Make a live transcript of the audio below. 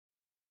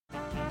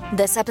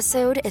This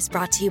episode is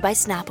brought to you by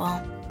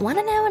Snapple. Want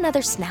to know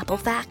another Snapple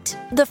fact?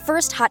 The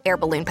first hot air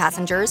balloon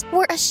passengers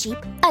were a sheep,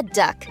 a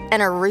duck,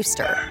 and a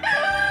rooster.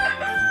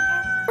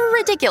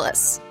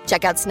 Ridiculous.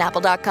 Check out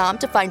Snapple.com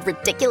to find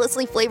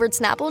ridiculously flavored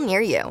Snapple near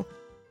you.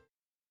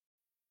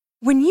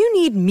 When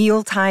you need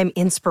mealtime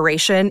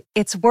inspiration,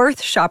 it's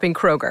worth shopping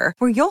Kroger,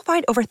 where you'll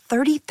find over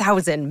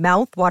 30,000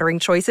 mouth-watering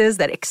choices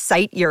that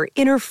excite your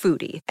inner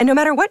foodie. And no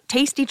matter what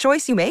tasty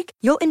choice you make,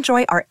 you'll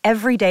enjoy our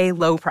everyday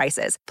low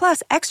prices,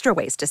 plus extra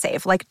ways to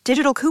save, like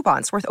digital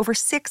coupons worth over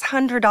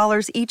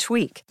 $600 each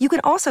week. You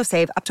can also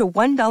save up to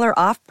 $1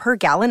 off per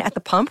gallon at the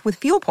pump with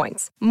fuel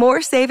points.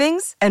 More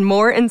savings and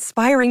more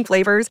inspiring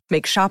flavors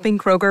make shopping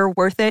Kroger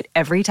worth it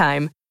every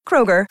time.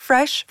 Kroger,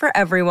 fresh for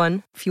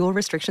everyone. Fuel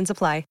restrictions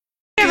apply.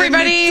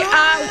 Everybody,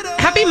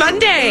 happy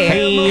Monday.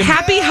 Hey.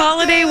 Happy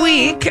holiday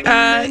week.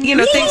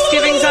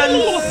 Thanksgiving's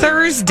on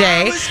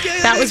Thursday.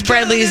 That was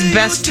Bradley's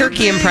best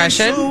turkey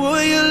impression.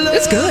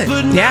 It's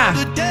good. Yeah.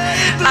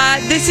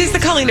 This is the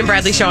Colleen and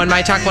Bradley Show on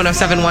My Talk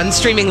 1071,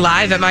 streaming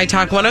live at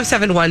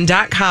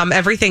MyTalk1071.com.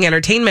 Everything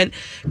Entertainment.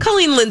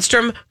 Colleen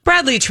Lindstrom,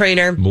 Bradley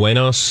Trainer.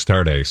 Buenos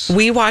tardes.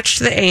 We watched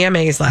the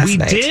AMAs last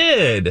night. We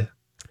did.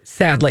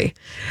 Sadly.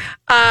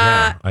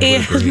 I would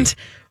agree. And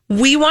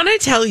we want to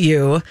tell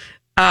you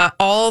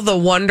all the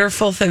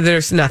wonderful things.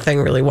 There's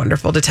nothing really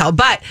wonderful to tell,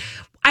 but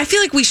I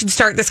feel like we should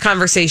start this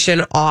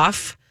conversation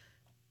off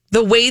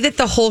the way that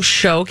the whole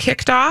show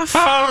kicked off.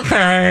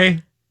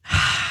 Okay.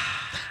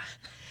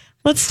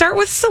 Let's start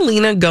with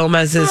Selena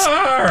Gomez's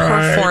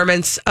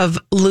performance of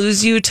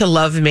Lose You to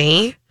Love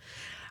Me.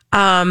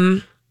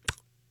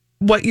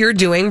 What you're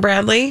doing,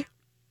 Bradley,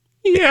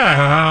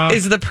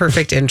 is the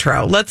perfect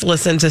intro. Let's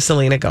listen to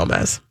Selena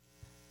Gomez.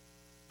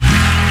 You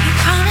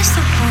promised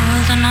the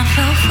world and I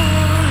fell for it.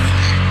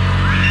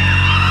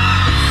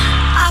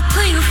 I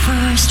put you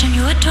first and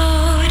you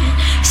adored it.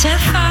 Set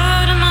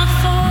fire to my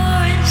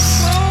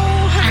voice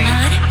and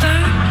I let it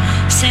burn.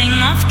 Sang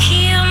off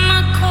key on my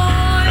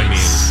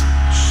chords,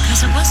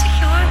 cause it wasn't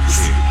yours.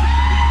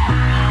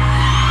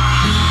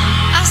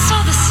 I saw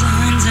the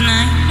signs and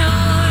I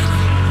ignored it.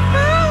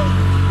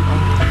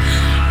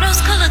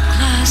 Rose-colored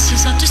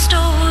glasses are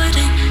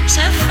distorted.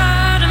 Set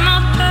fire to my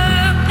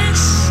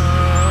purpose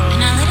and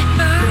I let it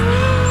burn.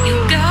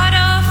 You got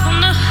off on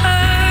the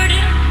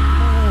hurting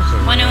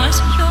when it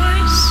wasn't yours.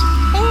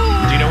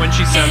 Do you know when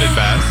she sounded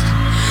best?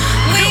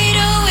 We'd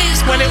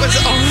always When it was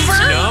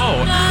over?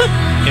 No.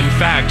 In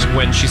fact,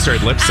 when she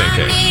started lip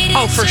syncing.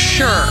 Oh, for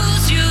sure.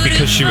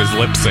 Because she was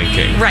lip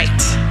syncing. Right.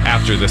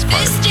 After this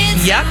part.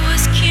 Yep.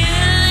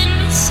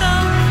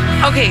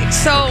 Okay,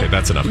 so Okay,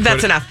 that's enough.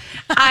 That's enough.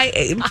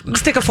 I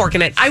stick a fork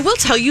in it. I will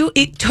tell you,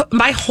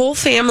 my whole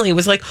family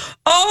was like,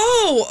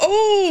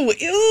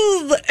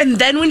 ew. And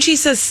then when she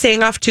says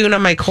 "sang off tune"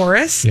 on my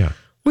chorus,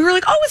 we were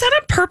like, oh, is that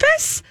on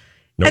purpose?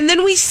 Nope. And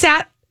then we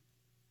sat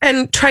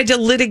and tried to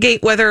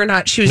litigate whether or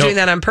not she was doing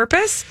that on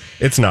purpose.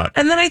 It's not.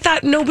 And then I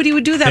thought nobody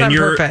would do that on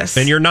purpose.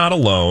 And you're not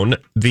alone.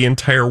 The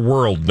entire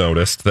world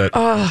noticed that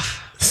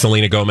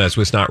Selena Gomez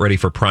was not ready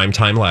for prime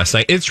time last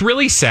night. It's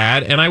really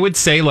sad. And I would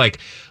say,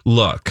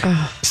 look,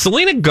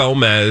 Selena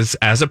Gomez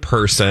as a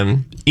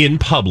person in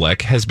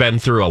public has been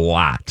through a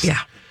lot. Yeah.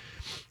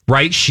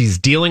 Right? She's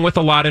dealing with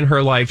a lot in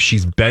her life.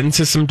 She's been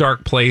to some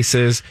dark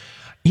places.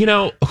 You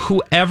know,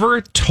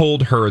 whoever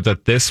told her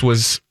that this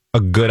was a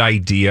good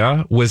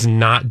idea was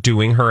not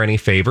doing her any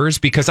favors,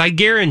 because I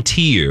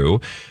guarantee you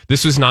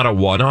this was not a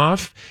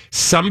one-off.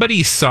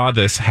 Somebody saw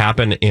this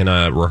happen in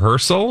a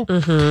rehearsal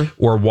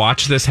or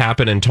watched this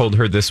happen and told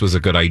her this was a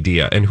good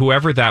idea. And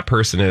whoever that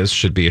person is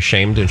should be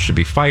ashamed and should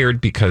be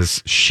fired,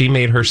 because she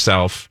made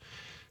herself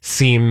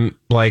seem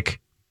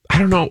like, I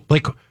don't know,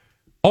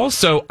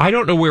 also, I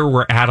don't know where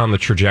we're at on the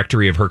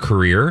trajectory of her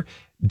career.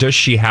 Does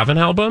she have an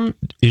album?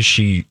 Is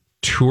she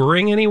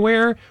touring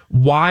anywhere?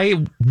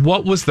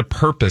 What was the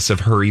purpose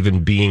of her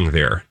even being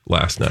there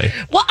last night?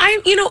 Well,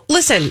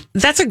 listen,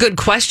 that's a good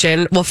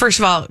question. Well, first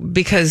of all,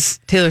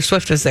 because Taylor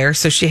Swift was there,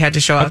 so she had to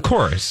show up. Of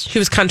course. She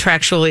was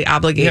contractually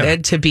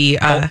obligated to be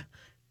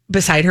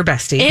beside her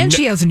bestie. And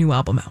she has a new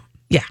album out.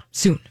 Yeah.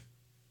 Soon.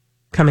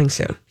 Coming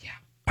soon. Yeah.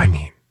 I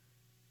mean,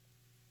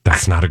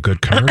 that's not a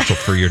good commercial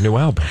for your new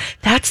album.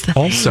 That's the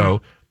Also,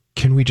 thing.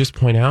 Can we just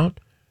point out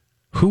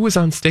who was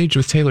on stage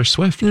with Taylor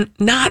Swift?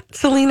 Not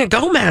Selena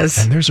Gomez.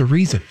 And there's a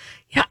reason.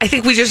 Yeah, I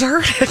think we just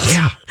heard it.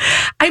 Yeah.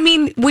 I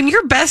mean, when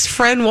your best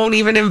friend won't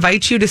even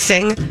invite you to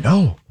sing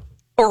No.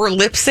 or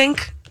lip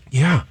sync,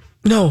 Yeah.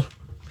 no.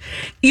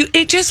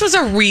 It just was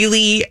a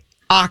really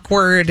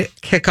awkward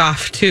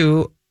kickoff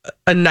to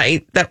a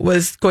night that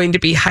was going to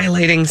be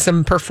highlighting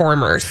some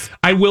performers.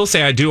 I will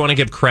say I do want to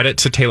give credit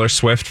to Taylor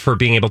Swift for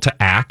being able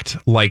to act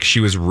like she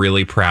was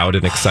really proud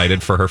and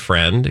excited for her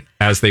friend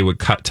as they would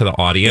cut to the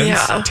audience.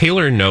 Yeah.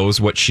 Taylor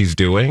knows what she's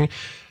doing,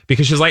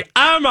 because she's like,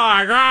 oh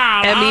my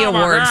God. Emmy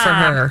award for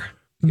her.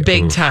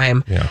 Big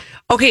time. Yeah.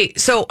 Okay,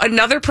 so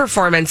another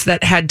performance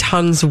that had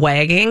tongues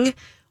wagging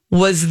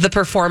was the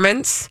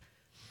performance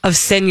of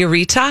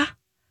Senorita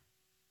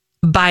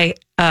by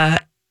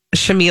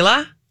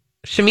Shamila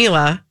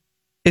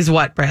is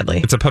what, Bradley?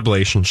 It's a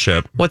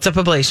publicationship. What's a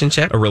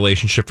publicationship? A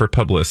relationship for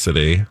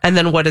publicity. And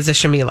then what is a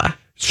Shamila?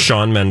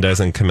 Shawn Mendes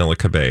and Camila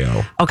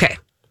Cabello. Okay.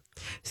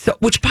 So,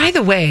 which, by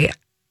the way,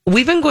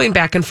 we've been going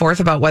back and forth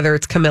about whether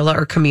it's Camila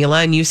or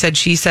Camila, and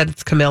she said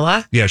it's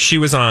Camila. Yeah, she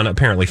was on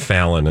apparently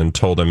Fallon and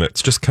told him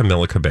it's just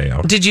Camila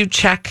Cabello. Did you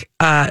check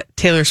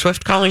Taylor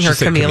Swift calling her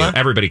She said Camila?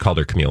 Everybody called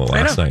her Camila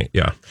last night.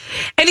 Yeah.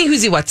 Any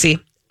whoozy whatsy.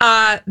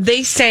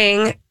 They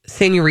sang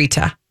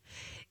Senorita.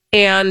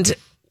 And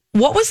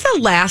what was the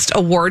last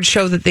award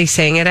show that they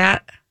sang it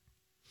at?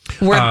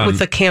 With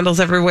the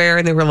candles everywhere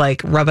and they were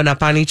like rubbing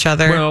up on each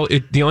other? Well,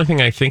 the only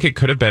thing I think it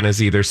could have been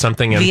is either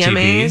something MTV.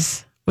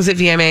 VMAs? Was it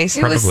VMAs?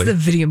 It was the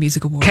Video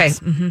Music Awards.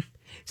 Okay.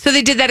 So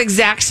they did that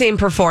exact same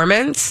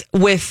performance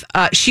with,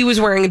 she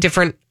was wearing a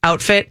different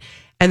outfit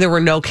and there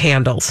were no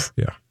candles.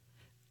 Yeah.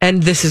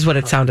 And this is what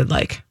it sounded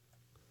like.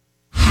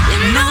 You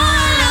know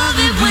I love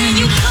it when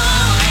you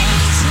call me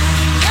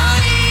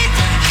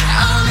señorita.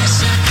 I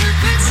wish I could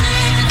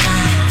pretend I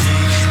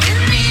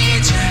didn't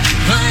need you,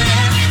 but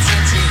every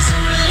touch is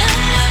a la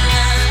la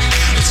la.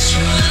 It's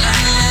true, la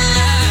la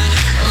la.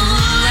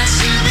 Ooh, I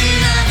should be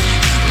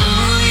loving.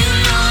 Ooh, you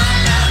know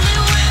I love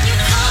it when you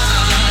call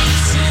me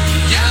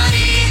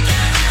señorita.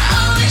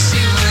 I wish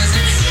it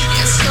wasn't.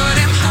 It's so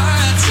damn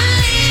hard to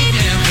leave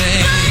you,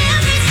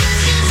 baby.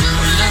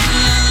 Ooh, la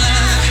la la.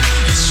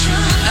 It's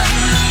true, la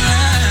la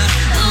la.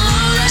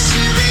 Ooh, I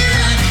should be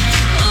running.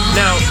 Ooh,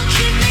 Now, you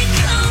keep me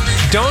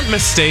coming. don't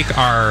mistake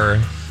our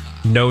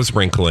nose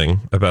wrinkling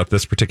about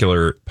this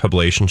particular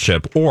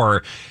publicationship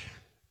or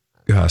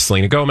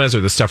Selena Gomez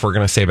or the stuff we're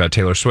going to say about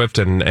Taylor Swift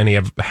and any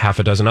of half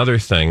a dozen other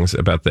things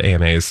about the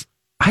AMAs.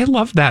 I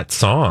love that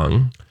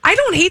song. I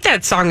don't hate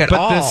that song at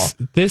all.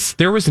 But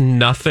there was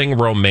nothing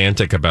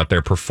romantic about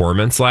their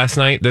performance last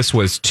night. This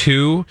was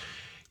two,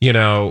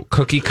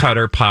 cookie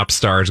cutter pop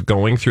stars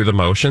going through the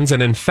motions.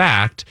 And in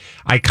fact,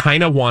 I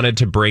kind of wanted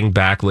to bring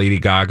back Lady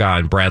Gaga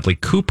and Bradley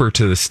Cooper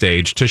to the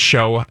stage to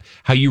show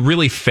how you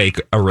really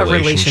fake a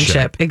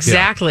relationship.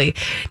 Exactly.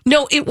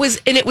 No, it was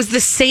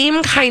the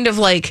same kind of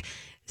like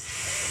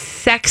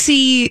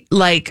sexy,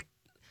 like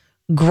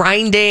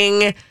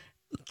grinding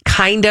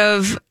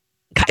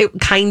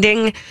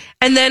kinding,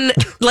 and then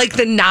like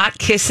the not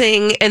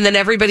kissing, and then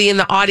everybody in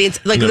the audience,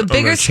 like the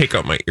biggest. Take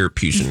out my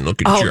earpiece and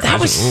look at your that eyes.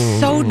 was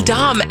so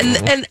dumb,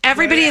 and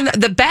everybody in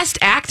the best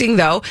acting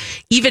though,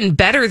 even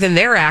better than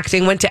their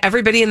acting, went to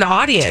everybody in the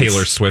audience.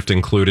 Taylor Swift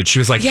included. She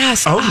was like,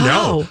 Yes.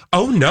 no,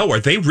 are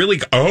they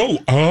really? Oh,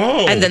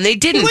 And then they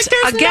didn't. Like,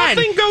 there's Again,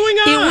 nothing going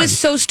on. It was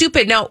so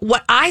stupid. Now,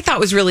 what I thought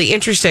was really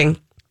interesting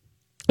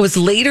was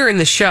later in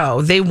the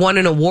show, they won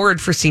an award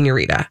for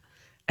Senorita.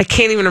 I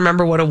can't even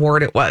remember what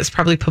award it was.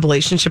 Probably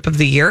Publicationship of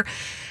the Year.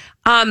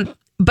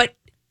 But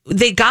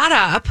they got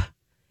up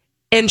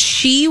and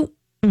she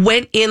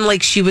went in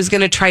like she was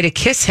going to try to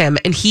kiss him.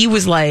 And he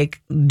was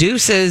like,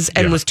 deuces,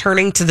 and was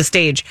turning to the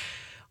stage,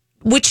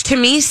 which to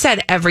me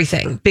said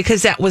everything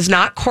because that was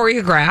not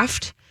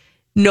choreographed.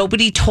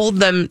 Nobody told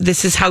them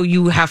this is how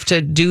you have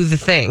to do the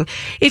thing.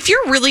 If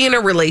you're really in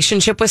a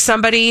relationship with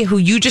somebody who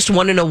you just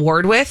won an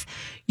award with,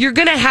 you're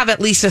going to have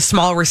at least a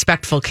small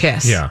respectful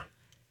kiss. Yeah.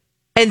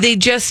 And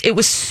it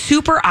was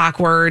super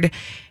awkward.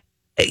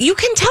 You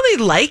can tell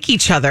they like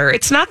each other.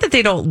 It's not that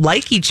they don't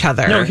like each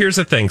other. No, here's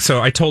the thing.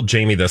 So I told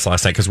Jamie this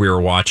last night because we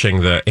were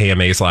watching the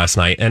AMAs last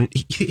night, and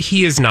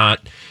he is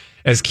not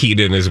as keyed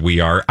in as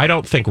we are. I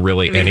don't think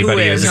really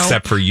anybody is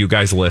except for you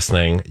guys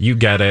listening. You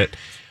get it.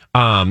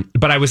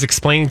 But I was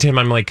explaining to him,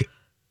 I'm like,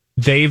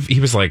 he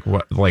was like,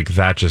 what? Like,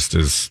 that just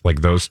is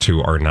like, those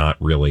two are not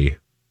really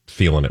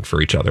feeling it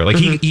for each other. Like,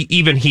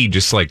 he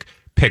just like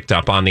picked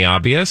up on the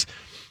obvious.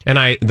 And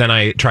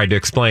I tried to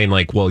explain,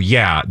 like, well,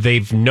 yeah,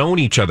 they've known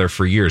each other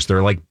for years.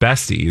 They're like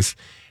besties.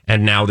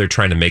 And now they're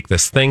trying to make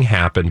this thing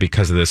happen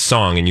because of this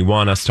song. And you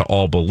want us to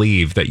all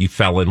believe that you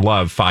fell in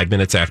love 5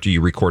 minutes after you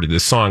recorded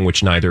this song,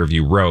 which neither of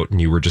you wrote. And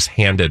you were just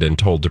handed and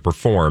told to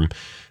perform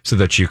so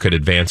that you could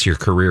advance your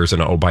careers.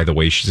 And, oh, by the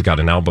way, she's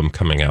got an album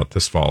coming out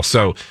this fall.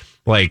 So,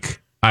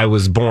 like, I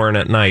was born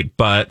at night,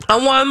 but I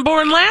was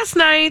born last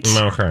night.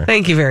 Okay.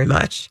 Thank you very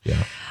much.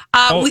 Yeah.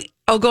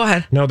 Go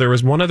ahead. No, there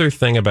was one other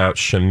thing about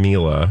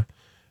Shamila.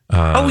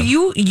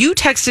 You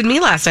texted me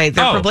last night.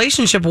 Their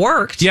relationship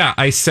worked. Yeah,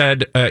 I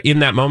said in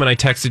that moment, I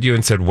texted you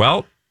and said,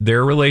 well,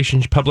 their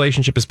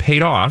relationship is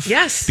paid off.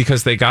 Yes.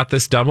 Because they got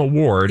this dumb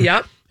award.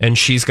 Yep. And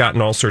she's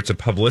gotten all sorts of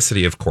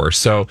publicity, of course.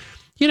 So,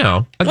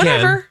 again.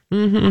 Whatever.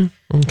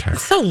 Okay.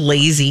 So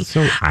lazy.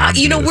 So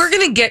obvious. We're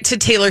going to get to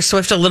Taylor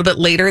Swift a little bit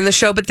later in the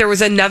show, but there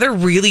was another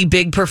really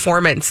big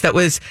performance that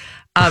was,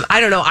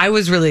 I don't know. I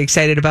was really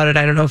excited about it.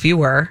 I don't know if you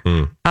were.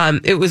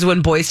 It was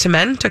when Boyz II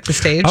Men took the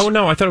stage. Oh,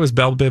 no. I thought it was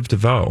Belle Biv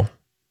DeVoe.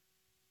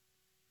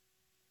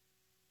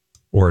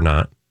 Or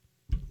not.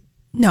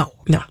 No.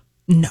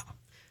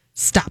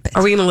 Stop it.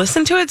 Are we going to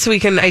listen to it so we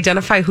can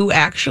identify who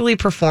actually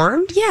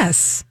performed?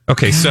 Yes.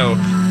 Okay, so.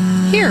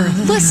 Here,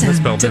 listen That's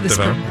Belle to Biv this.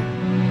 DeVoe.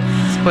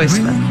 It's Boyz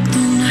II Men. The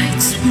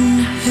nights when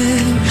I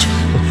held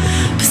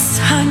you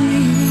beside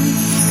me.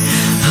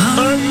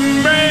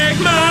 Unbreak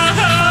my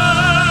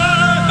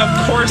heart.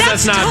 of course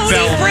that's not Toni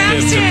Belle Biv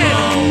Braxton.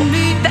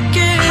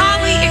 DeVoe.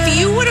 Holly, if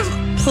you would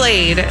have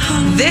played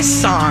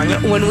this song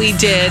when we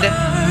did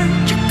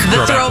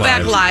the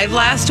Throwback Live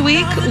last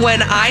week,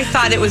 when I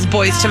thought it was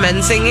Boyz II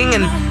Men singing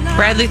and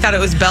Bradley thought it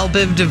was Belle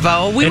Biv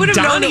DeVoe, we would have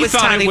known it was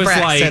thought Toni it was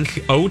Braxton.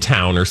 like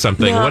O-Town or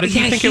something. No, What did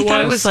you think it was?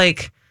 Thought it was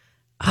like,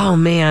 oh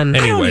man. I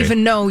don't Anyway.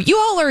 even know. You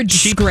all are a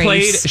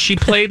disgrace. She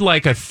played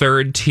like a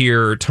third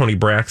tier Toni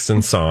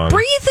Braxton song.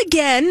 Breathe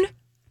Again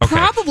Okay.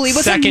 probably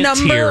was Second a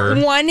number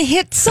tier. one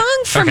hit song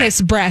for Okay.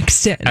 Miss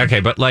Braxton. Okay,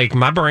 but like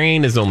my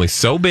brain is only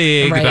so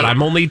big Right. that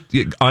I'm only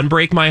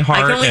Unbreak My Heart.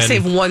 I can only and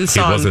save one It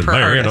song wasn't per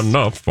there artist.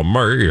 enough for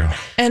me.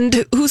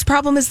 And whose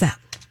problem is that?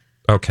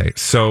 Okay,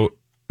 so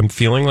I'm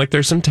feeling like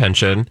there's some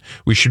tension.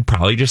 We should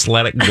probably just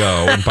let it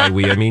go. And by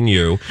we, I mean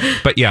you.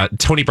 But yeah,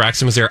 Toni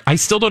Braxton was there. I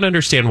still don't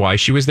understand why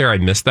she was there. I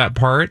missed that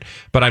part,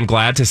 but I'm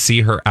glad to see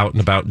her out and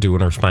about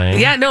doing her thing.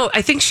 Yeah, no,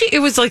 I think it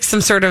was like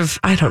some sort of,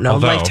 I don't know,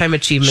 Although lifetime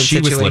achievement she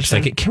situation. was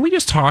lip syncing. Can we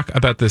just talk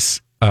about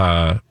this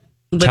Lip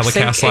sync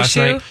telecast last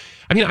issue? night?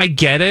 I mean, I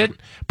get it,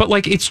 but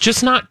like it's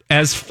just not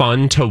as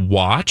fun to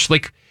watch.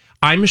 Like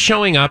I'm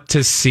showing up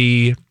to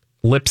see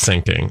lip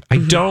syncing. I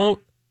don't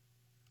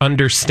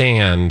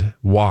understand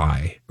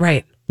why.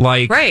 Right.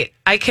 Like, Right.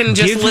 I can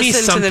just give me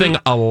listen something to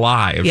them.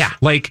 alive. Yeah.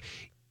 Like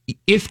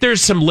if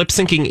there's some lip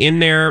syncing in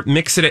there,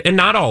 mix it. And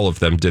not all of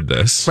them did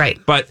this. Right.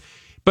 But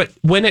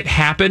when it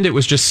happened, it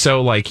was just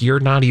so like, you're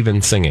not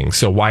even singing.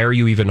 So why are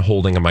you even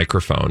holding a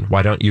microphone?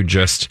 Why don't you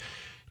just,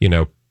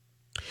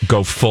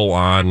 go full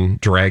on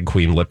drag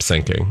queen lip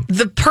syncing?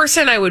 The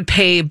person I would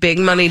pay big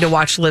money to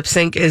watch lip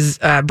sync is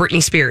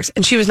Britney Spears,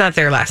 and she was not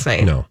there last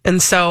night. No.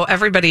 And so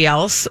everybody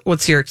else,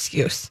 what's your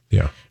excuse?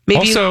 Yeah. Maybe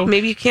also,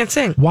 maybe you can't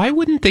sing. why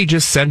wouldn't they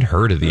just send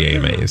her to the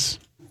AMAs?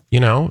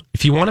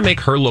 If you want to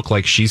make her look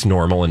like she's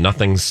normal and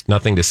nothing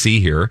to see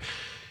here,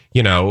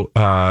 give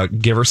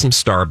her some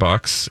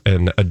Starbucks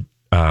and a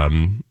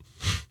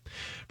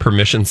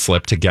permission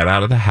slip to get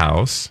out of the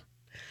house.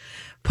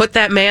 Put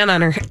that man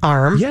on her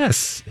arm.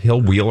 Yes,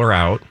 he'll wheel her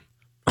out.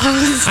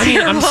 It's I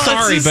mean, I'm terrible.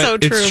 sorry, This but is so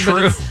it's true. true.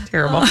 But it's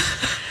terrible.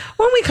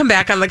 When we come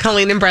back on the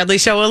Colleen and Bradley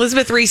Show,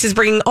 Elizabeth Reese is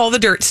bringing all the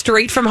dirt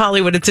straight from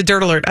Hollywood. It's a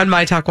Dirt Alert on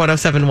My Talk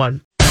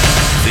 107.1.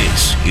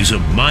 This is a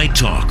My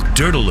Talk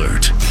Dirt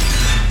Alert.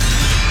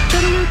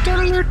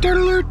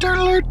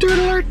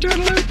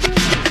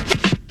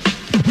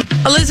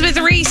 Elizabeth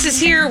Reese is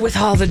here with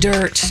all the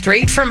dirt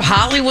straight from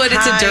Hollywood.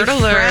 It's a Hi, Dirt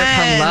Alert.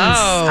 friends.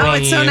 Hello. Oh,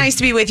 it's so nice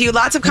to be with you.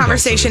 Lots of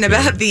conversation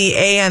about the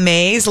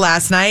AMAs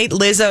last night.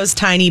 Lizzo's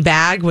tiny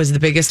bag was the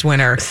biggest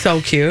winner.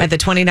 So cute. At the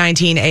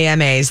 2019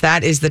 AMAs.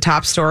 That is the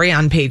top story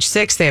on page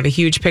 6. They have a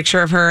huge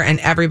picture of her, and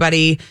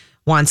everybody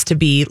wants to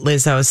be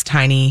Lizzo's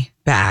tiny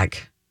bag.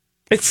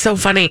 It's so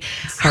funny.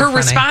 Her funny.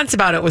 response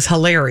about it was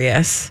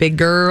hilarious. Big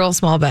girl,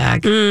 small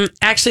bag.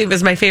 Actually, it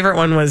was my favorite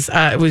one was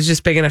it was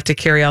just big enough to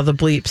carry all the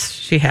bleeps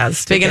she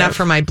has. Big enough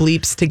for my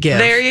bleeps to give.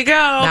 There you go.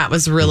 That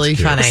was really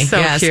funny. So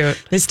yes.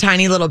 cute. This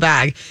tiny little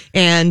bag.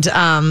 And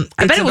I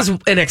bet it was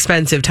an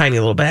expensive, tiny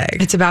little bag.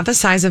 It's about the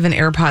size of an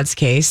AirPods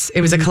case.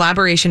 It was a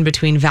collaboration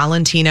between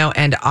Valentino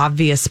and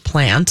Obvious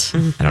Plant.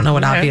 I don't know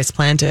what Obvious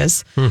Plant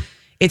is.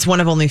 It's one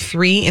of only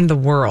 3 in the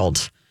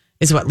world,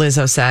 is what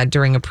Lizzo said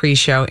during a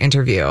pre-show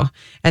interview.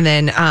 And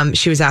then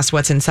she was asked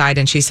what's inside,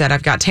 and she said,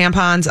 I've got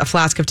tampons, a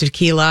flask of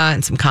tequila,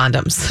 and some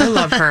condoms. I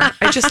love her.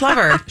 I just love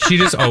her. She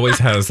just always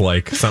has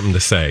like something to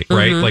say,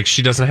 right? Like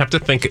she doesn't have to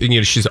think.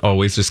 She's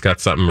always just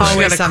got something. Right.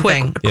 Always Got a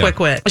something. quick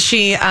wit.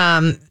 She,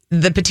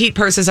 the petite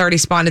purse has already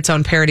spawned its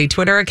own parody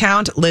Twitter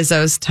account,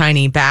 Lizzo's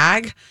Tiny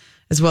Bag,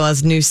 as well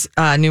as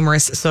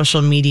numerous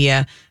social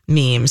media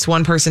memes.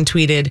 One person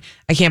tweeted,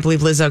 I can't believe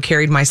Lizzo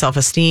carried my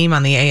self-esteem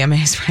on the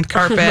AMA's red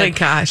carpet. Oh my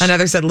gosh.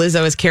 Another said,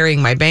 Lizzo is carrying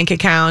my bank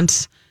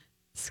account.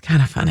 It's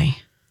kind of funny.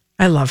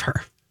 I love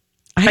her.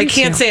 I I do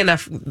can't too. say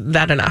enough.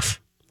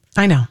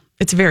 I know.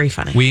 It's very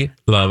funny. We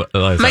love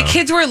Lizzo. My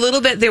kids were a little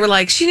bit, they were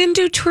like, she didn't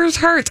do Truth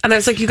Hurts. And I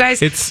was like, you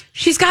guys,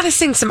 she's got to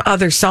sing some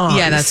other songs.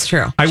 Yeah, that's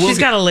true. She's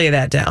got to lay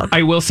that down.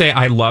 I will say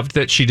I loved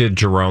that she did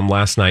Jerome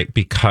last night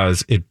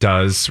because it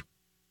does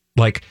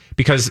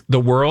because the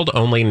world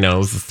only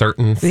knows a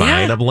certain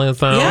side of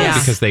Lizzo Yes.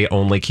 because they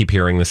only keep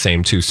hearing the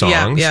same 2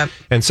 songs. Yeah.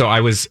 And so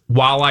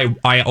while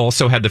I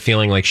also had the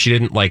feeling like she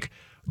didn't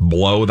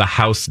blow the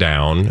house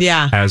down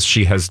as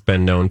she has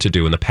been known to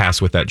do in the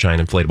past with that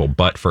giant inflatable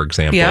butt, for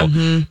example.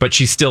 Yeah. But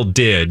she still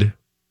did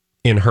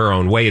in her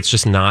own way. It's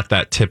just not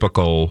that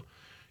typical,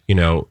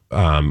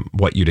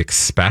 what you'd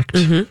expect.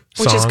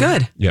 Which is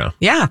good. Yeah.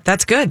 Yeah,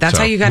 that's good. That's So,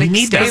 how you got to we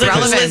need stay that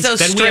because relevant. Lizzo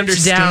then we strips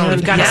understand. down.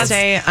 You've got to Yes.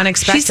 stay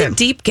unexpected. She's a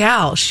deep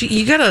gal.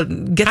 You got to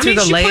get through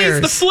the she layers.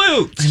 plays the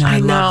flute. I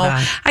love know.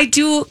 that. I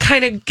do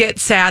kind of get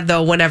sad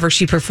though whenever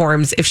she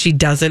performs if she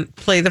doesn't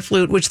play the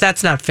flute, which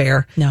that's not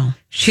fair. No.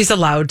 She's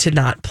allowed to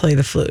not play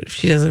the flute if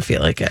she doesn't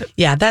feel like it.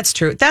 Yeah, that's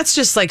true. That's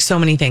just like so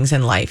many things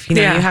in life. You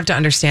Yeah. have to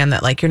understand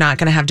that you're not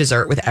going to have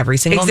dessert with every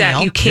single Exactly.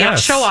 meal You can't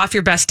Yes. show off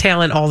your best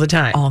talent all the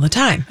time. all the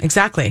time.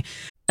 Exactly.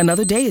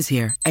 Another day is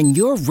here, and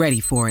you're ready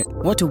for it.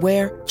 What to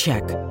wear?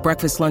 Check.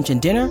 Breakfast, lunch, and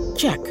dinner?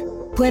 Check.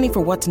 Planning for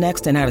what's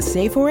next and how to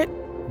save for it?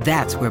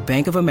 That's where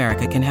Bank of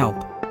America can help.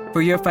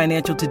 For your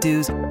financial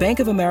to-dos, Bank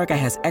of America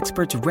has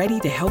experts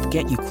ready to help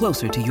get you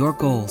closer to your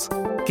goals.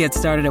 Get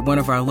started at one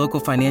of our local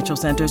financial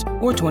centers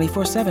or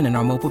 24/7 in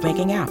our mobile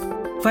banking app.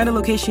 Find a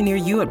location near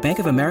you at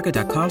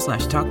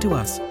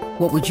bankofamerica.com/talktous.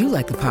 What would you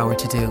like the power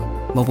to do?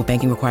 Mobile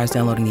banking requires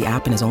downloading the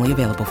app and is only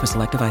available for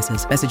select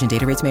devices. Message and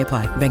data rates may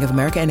apply. Bank of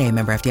America NA,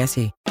 member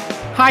FDIC.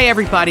 Hi,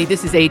 everybody.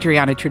 This is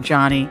Adriana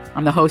Trajani.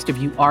 I'm the host of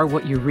You Are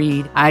What You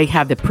Read. I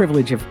have the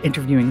privilege of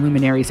interviewing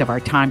luminaries of our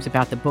times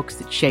about the books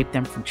that shaped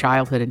them from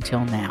childhood until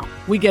now.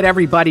 We get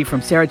everybody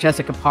from Sarah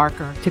Jessica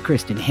Parker to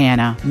Kristen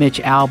Hanna, Mitch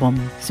Albom,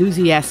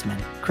 Susie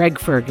Essman, Craig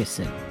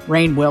Ferguson,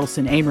 Rainn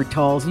Wilson, Amor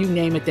Tolls, you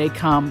name it, they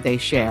come, they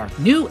share.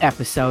 New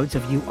episodes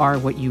of You Are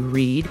What You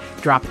Read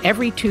drop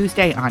every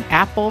Tuesday on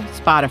Apple,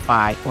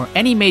 Spotify, or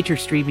any major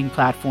streaming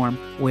platform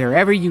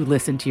wherever you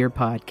listen to your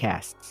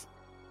podcasts.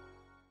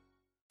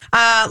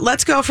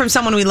 Let's go from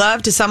someone we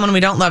love to someone we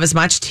don't love as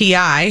much,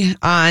 T.I.,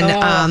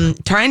 on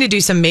trying to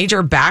do some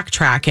major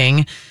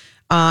backtracking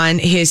on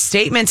his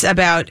statements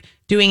about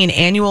doing an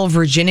annual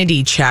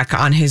virginity check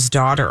on his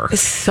daughter.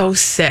 It's so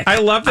sick. I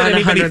love that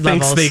anybody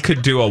thinks they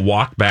could do a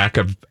walk back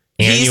of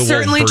annual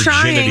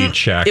virginity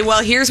check.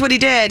 Well, here's what he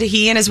did.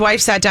 He and his wife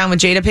sat down with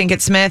Jada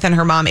Pinkett Smith and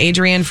her mom,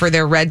 Adrienne, for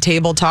their Red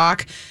Table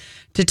Talk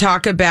to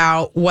talk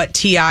about what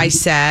T.I.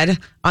 said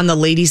on the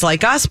Ladies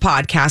Like Us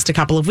podcast a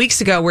couple of weeks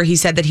ago, where he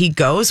said that he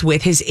goes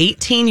with his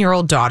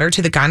 18-year-old daughter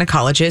to the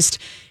gynecologist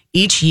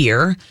each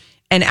year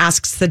and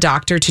asks the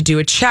doctor to do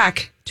a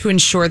check to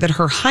ensure that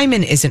her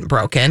hymen isn't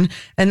broken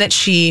and that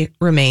she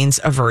remains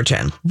a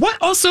virgin. What?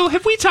 Also,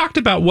 have we talked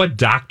about what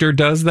doctor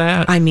does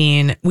that? I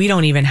mean, we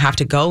don't even have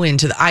to go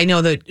into I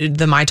know that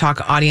the My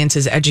Talk audience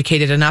is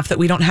educated enough that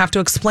we don't have to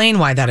explain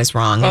why that is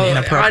wrong and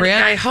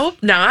inappropriate. I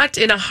hope not,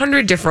 in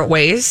 100 different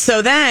ways.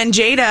 So then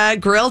Jada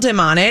grilled him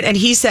on it, and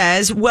he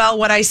says, well,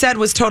 what I said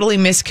was totally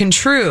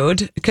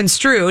misconstrued.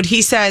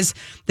 He says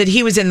that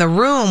he was in the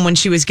room when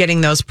she was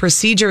getting those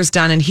procedures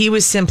done, and he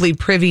was simply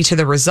privy to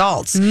the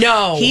results.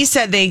 No. He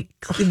said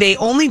they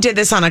only did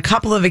this on a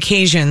couple of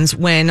occasions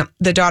when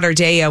the daughter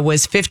Daya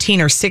was 15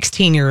 or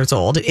 16 years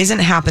old. It isn't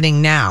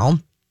happening now.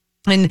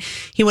 And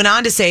he went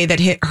on to say that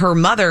her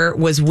mother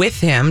was with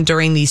him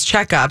during these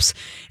checkups.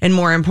 And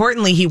more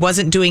importantly, he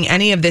wasn't doing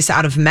any of this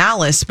out of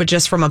malice, but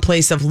just from a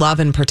place of love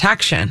and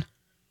protection.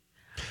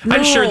 No.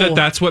 I'm sure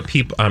that's what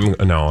people. I'm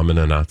going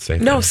to not say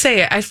that. No,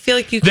 say it. I feel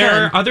like you can.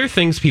 There are other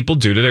things people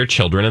do to their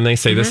children, and they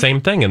say the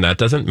same thing, and that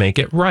doesn't make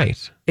it right.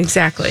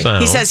 Exactly. So.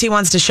 He says he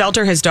wants to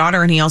shelter his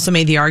daughter, and he also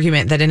made the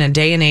argument that in a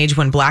day and age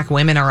when Black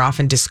women are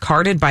often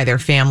discarded by their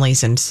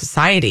families and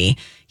society,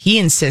 he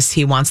insists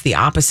he wants the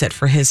opposite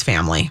for his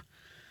family.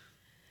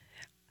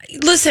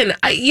 Listen,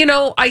 I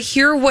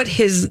hear what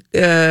his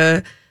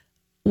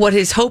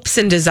hopes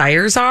and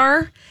desires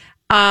are.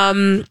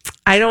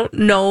 I don't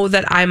know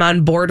that I'm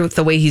on board with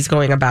the way he's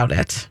going about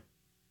it.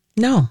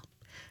 No.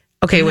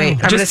 Okay, wait.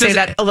 I'm going to say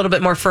that a little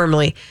bit more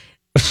firmly.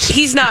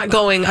 He's not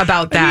going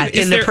about that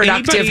in the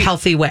productive,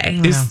 healthy way.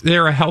 Is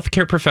there a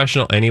healthcare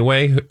professional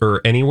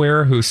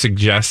anywhere who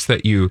suggests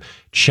that you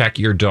check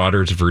your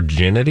daughter's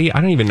virginity?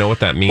 I don't even know what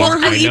that means. Or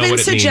who even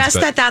suggests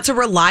that that's a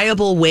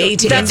reliable way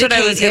to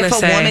indicate if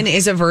a woman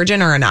is a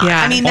virgin or not.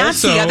 Yeah. I mean,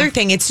 that's the other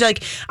thing. It's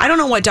like, I don't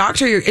know what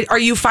doctor are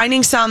you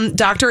finding some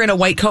doctor in a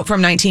white coat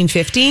from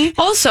 1950?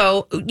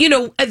 Also,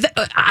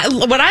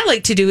 what I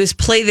like to do is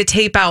play the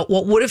tape out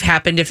what would have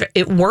happened if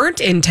it weren't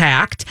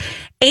intact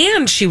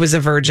and she was a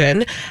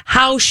virgin,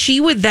 how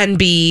she would then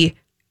be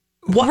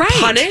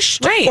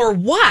punished or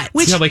what?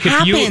 Which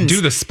if you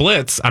do the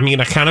splits, I mean,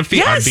 I kind of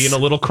feel I'm being a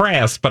little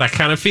crass, but I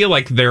kind of feel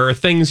like there are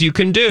things you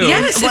can do.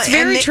 Yes, it's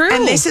very true.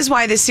 And this is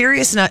why the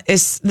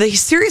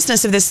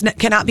seriousness of this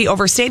cannot be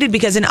overstated,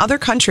 because in other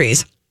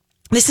countries,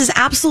 this is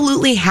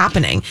absolutely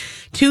happening.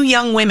 2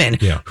 young women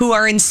who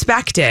are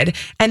inspected,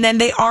 and then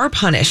they are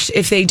punished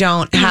if they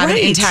don't have an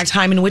intact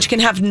hymen, which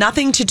can have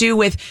nothing to do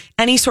with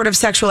any sort of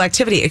sexual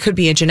activity. It could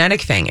be a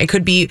genetic thing. It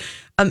could be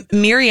a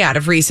myriad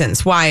of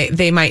reasons why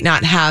they might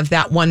not have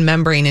that one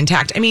membrane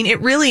intact. I mean, it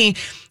really,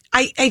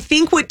 I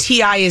think what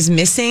T.I. is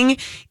missing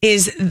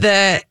is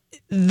the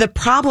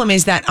problem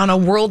is that on a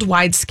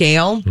worldwide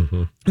scale,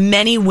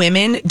 many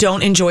women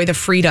don't enjoy the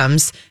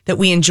freedoms that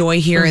we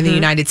enjoy here in the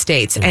United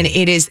States. And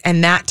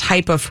and that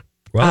type of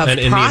and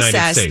in the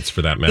United States,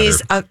 for that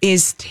matter,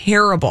 is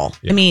terrible.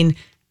 Yeah. I mean,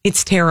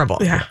 it's terrible.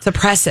 Yeah. It's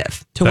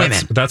oppressive to women.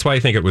 That's why I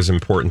think it was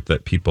important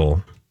that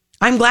people.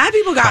 I'm glad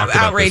people got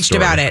outraged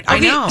about it. I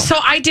know. So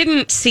I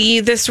didn't see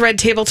this Red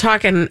Table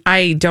Talk, and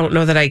I don't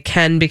know that I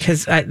can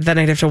because then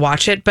I'd have to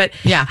watch it. But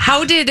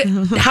how did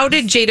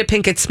Jada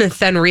Pinkett Smith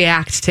then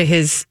react to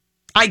his?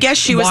 I guess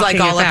she was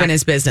like all up in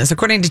his business.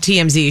 According to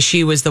TMZ,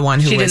 she was the one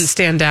who didn't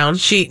stand down.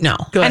 No,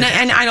 and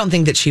I don't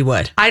think that she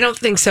would. I don't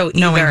think so either.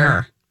 Knowing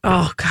her.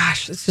 Oh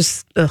gosh, it's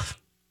just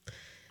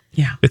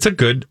yeah. It's a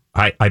good.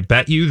 I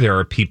bet you there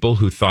are people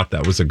who thought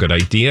that was a good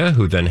idea,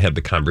 who then had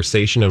the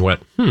conversation and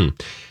went,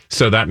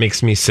 So that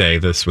makes me say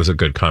this was a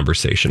good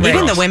conversation.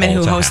 Even the women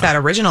who host that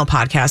original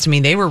podcast, I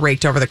mean, they were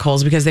raked over the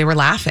coals because they were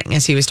laughing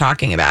as he was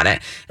talking about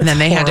it. And then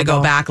they had to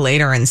go back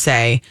later and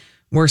say,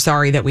 we're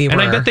sorry that we were.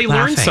 And I bet they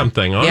learned laughing.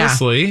 something,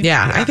 honestly.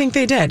 Yeah, I think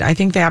they did. I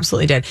think they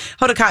absolutely did.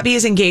 Hoda Kotb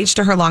is engaged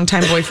to her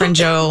longtime boyfriend,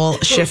 Joel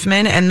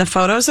Schiffman, and the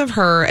photos of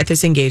her at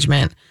this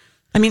engagement.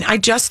 I mean, I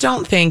just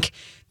don't think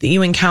that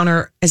you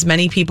encounter as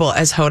many people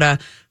as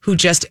Hoda who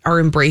just are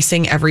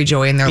embracing every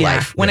joy in their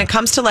life. When it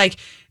comes to like,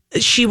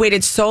 she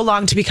waited so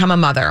long to become a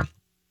mother.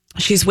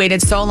 She's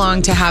waited so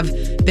long to have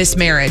this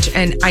marriage.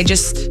 And I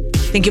just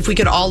think if we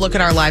could all look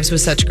at our lives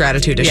with such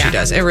gratitude as she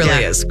does, it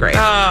really is great. Oh,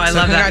 I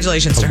love that.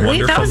 Congratulations to her.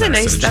 Wait, that was a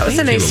nice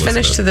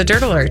finish to the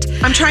Dirt Alert.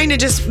 I'm trying to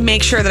just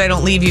make sure that I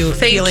don't leave you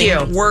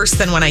feeling worse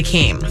than when I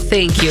came.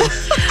 Thank you.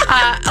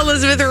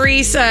 Elizabeth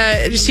Reese,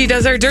 she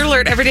does our Dirt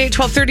Alert every day at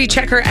 12:30.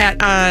 Check her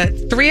at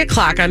 3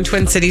 o'clock on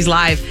Twin Cities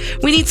Live.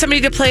 We need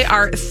somebody to play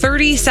our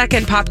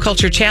 30-second pop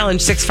culture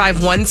challenge,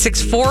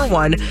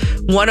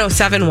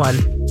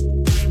 651-641-1071.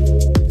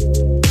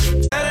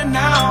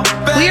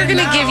 We are going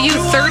to give you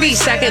 30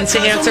 seconds to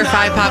answer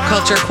 5 pop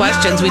culture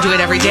questions. We do it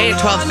every day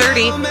at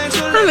 12:30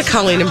 on the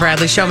Colleen and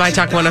Bradley Show, My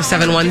Talk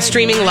 1071,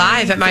 streaming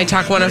live at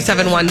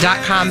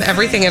mytalk1071.com.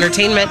 Everything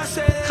Entertainment.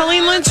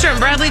 Colleen Lindstrom,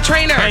 Bradley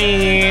Trainer. Hi.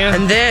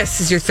 And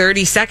this is your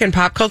 30-second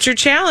pop culture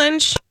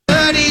challenge.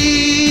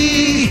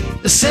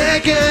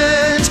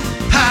 30-second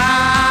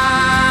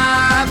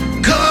pop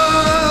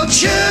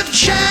culture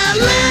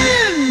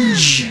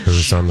challenge.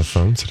 Who's on the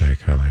phone today,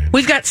 Colleen?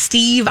 We've got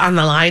Steve on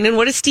the line. And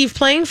what is Steve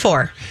playing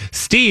for?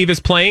 Steve is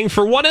playing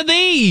for one of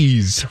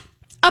these.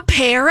 A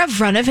pair of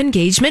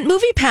run-of-engagement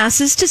movie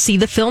passes to see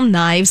the film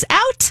Knives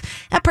Out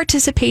at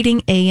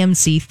participating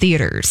AMC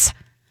theaters.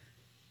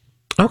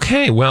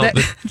 Okay, well...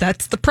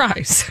 That's the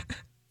prize.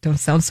 Don't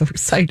sound so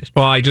excited.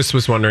 Well, I just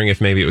was wondering if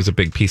maybe it was a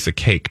big piece of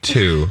cake,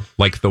 too,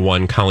 like the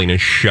one Colleen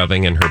is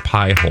shoving in her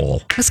pie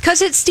hole. It's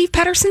because it's Steve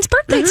Patterson's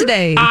birthday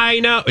today. I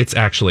know. It's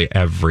actually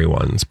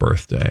everyone's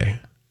birthday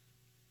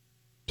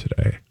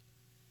today.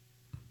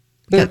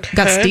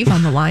 Got Steve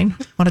on the line.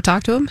 Want to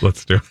talk to him?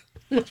 Let's do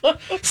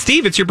it.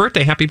 Steve, it's your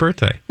birthday. Happy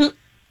birthday.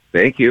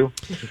 Thank you.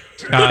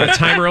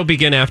 Timer will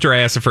begin after I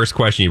ask the first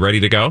question. You ready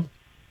to go?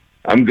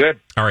 I'm good.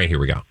 All right, here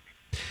we go.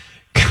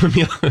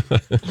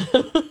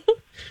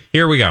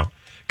 Here we go.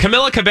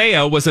 Camila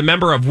Cabello was a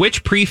member of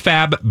which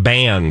prefab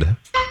band?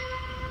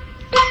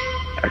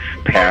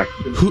 Pass.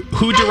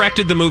 Who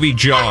directed the movie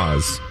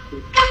Jaws?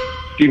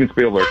 Steven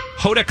Spielberg.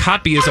 Hoda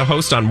Kotb is a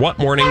host on what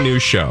morning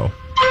news show?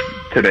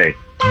 Today.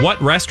 What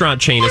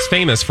restaurant chain is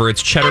famous for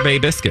its Cheddar Bay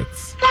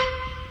biscuits?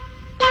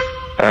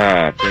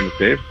 Famous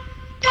Dave's.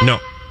 No.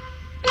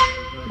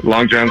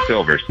 Long John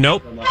Silver's.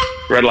 Nope.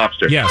 Red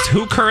Lobster. Yes.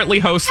 Who currently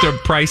hosts The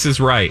Price is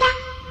Right?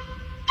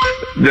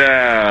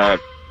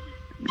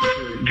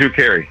 Drew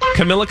Carey.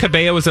 Camila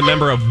Cabello is a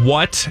member of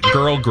what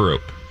girl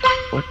group?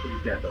 What?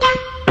 Pussycat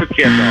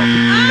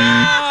Dolls.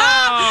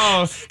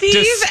 No! Steve.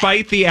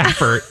 Despite the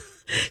effort.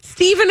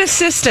 Steve, an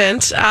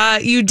assistant,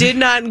 you did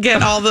not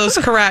get all those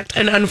correct,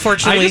 and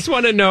unfortunately, I just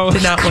want to know,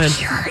 did not win.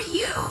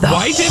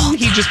 Why didn't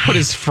he just put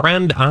his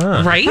friend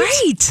on? Right?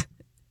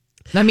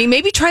 I mean,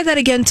 maybe try that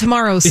again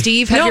tomorrow,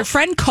 Steve. Have your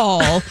friend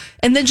call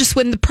and then just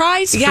win the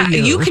prize for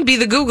you. You can be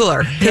the Googler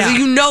because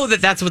you know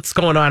that's what's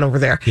going on over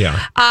there.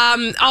 Yeah.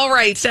 All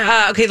right.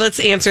 Okay, let's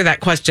answer that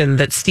question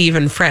that Steve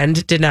and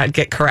friend did not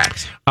get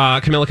correct.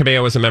 Camila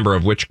Cabello was a member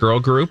of which girl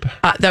group?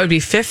 That would be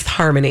Fifth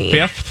Harmony.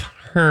 Fifth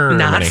Harmony.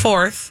 Not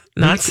fourth.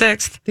 Not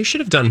sixth. They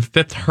should have done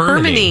Fifth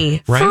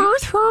Harmony. Right?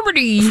 First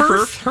Harmony.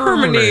 First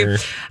Harmony.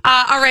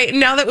 All right.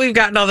 Now that we've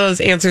gotten all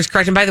those answers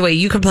correct, and by the way,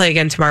 you can play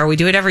again tomorrow. We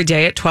do it every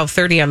day at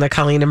 12:30 on the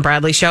Colleen and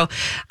Bradley Show.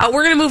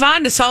 We're going to move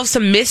on to solve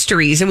some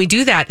mysteries, and we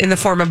do that in the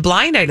form of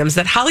blind items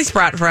that Holly's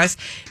brought for us.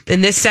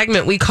 In this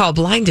segment, we call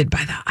Blinded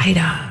by the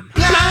Item.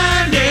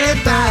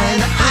 Blinded by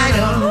the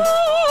item.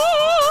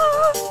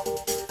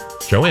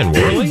 Joanne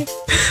Worley?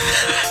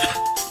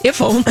 If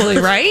only,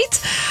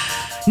 right?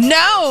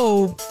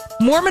 No.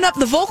 Warming up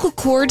the vocal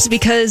cords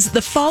because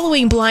the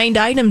following blind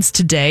items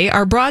today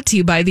are brought to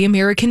you by the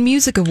American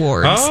Music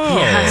Awards. Oh.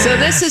 Yes. So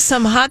this is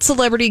some hot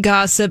celebrity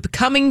gossip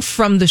coming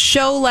from the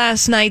show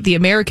last night. The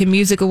American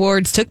Music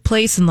Awards took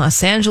place in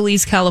Los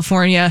Angeles,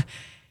 California.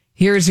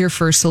 Here's your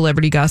first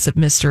celebrity gossip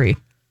mystery.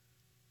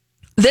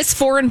 This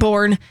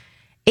foreign-born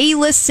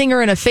A-list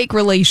singer in a fake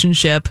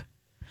relationship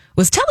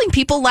was telling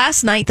people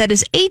last night that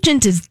his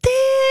agent is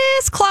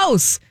this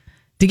close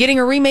to getting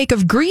a remake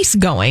of Grease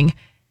going,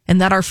 and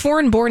that our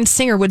foreign-born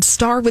singer would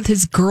star with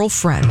his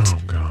girlfriend.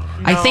 Oh, God.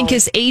 I think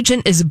his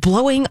agent is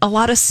blowing a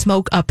lot of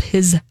smoke up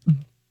his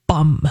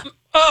bum.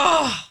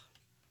 Oh,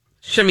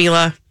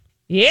 Shamila.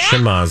 Yeah.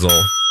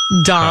 Shemazel.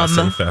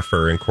 Dumb.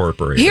 Pfeffer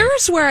Incorporated.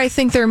 Here's where I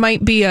think there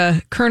might be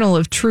a kernel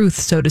of truth,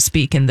 so to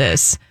speak, in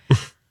this.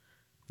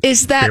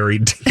 Is that... Very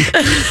deep.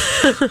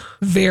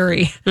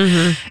 Very.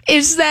 Mm-hmm.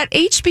 Is that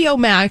HBO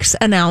Max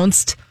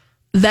announced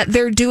that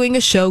they're doing a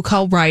show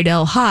called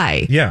Rydell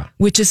High. Yeah.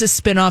 Which is a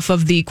spinoff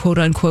of the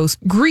quote-unquote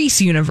Grease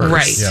universe.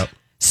 Right. Yep.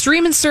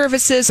 Streaming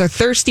services are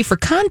thirsty for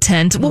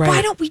content. Well,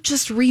 why don't we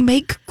just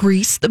remake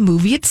Grease, the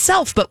movie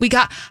itself? But we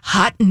got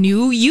hot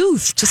new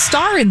youth to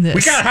star in this.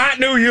 We got hot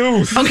new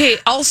youth. Okay,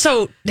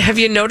 also, have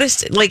you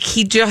noticed, like,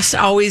 he just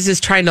always is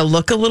trying to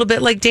look a little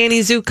bit like Danny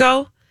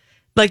Zuko?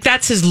 Like,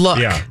 that's his look.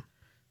 Yeah,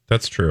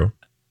 that's true.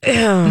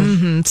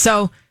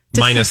 So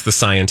Minus the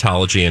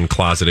Scientology and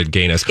closeted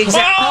gayness.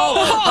 Exactly.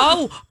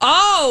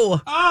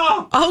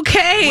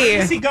 Okay. Where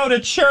does he go to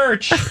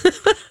church?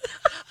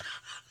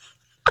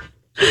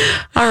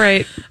 All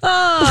right.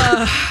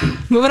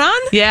 moving on.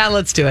 Yeah,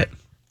 let's do it.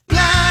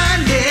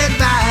 Blinded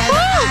by the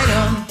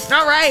item.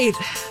 All right.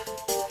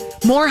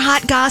 More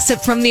hot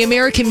gossip from the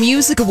American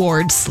Music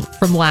Awards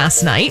from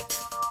last night.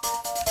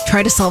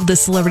 Try to solve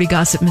this celebrity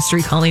gossip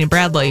mystery, Colleen and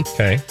Bradley.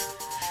 Okay.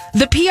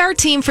 The PR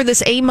team for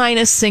this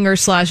A- singer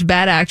 /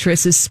 bad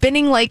actress is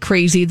spinning like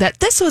crazy that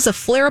this was a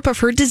flare up of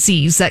her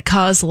disease that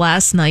caused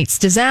last night's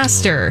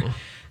disaster.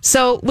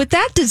 So, with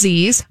that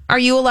disease, are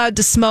you allowed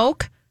to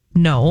smoke?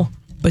 No,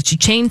 but she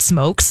chain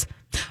smokes.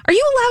 Are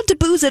you allowed to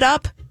booze it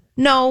up?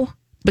 No,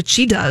 but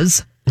she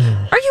does.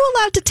 Are you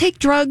allowed to take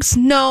drugs?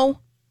 No,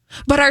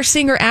 but our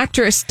singer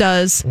actress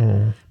does.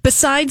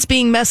 Besides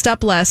being messed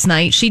up last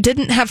night, she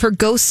didn't have her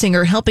ghost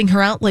singer helping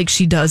her out like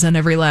she does on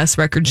every last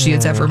record she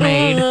has ever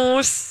made.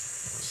 Oh,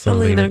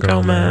 Selena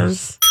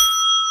Gomez.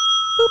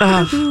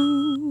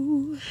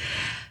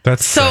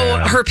 That's So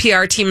sad. her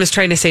PR team is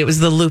trying to say it was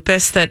the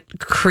lupus that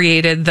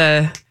created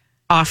the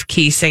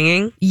off-key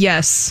singing.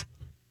 Yes.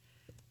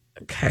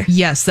 Okay.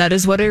 Yes, that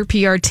is what her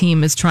PR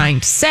team is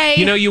trying to say.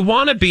 You know, you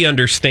want to be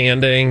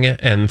understanding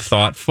and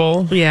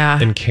thoughtful,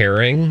 and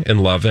caring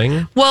and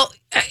loving. Well,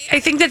 I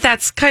think that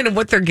that's kind of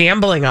what they're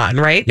gambling on,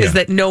 right? Yeah. Is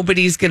that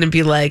nobody's going to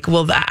be like,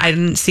 well, I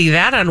didn't see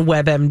that on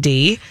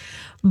WebMD.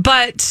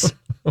 But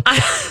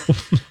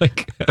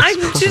I'm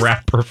just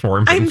crap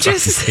performance. I'm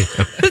just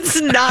that's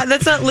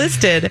not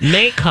listed.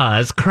 May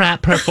cause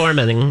crap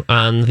performing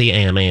on the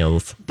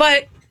AMAs.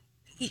 But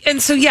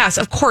and so yes,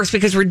 of course,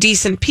 because we're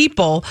decent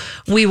people,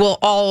 we will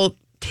all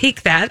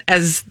take that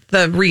as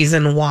the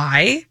reason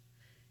why.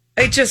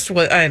 I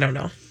don't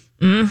know.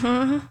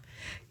 Mm-hmm.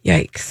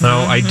 Yikes. No,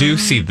 I do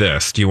see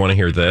this. Do you want to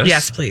hear this?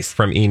 Yes, please.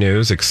 From E!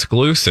 News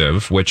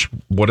exclusive,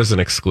 what is an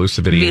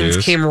exclusive at E! Means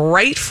News? came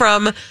right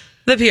from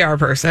the PR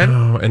person.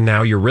 Oh, and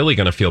now you're really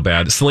going to feel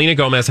bad. Selena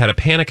Gomez had a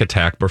panic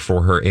attack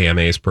before her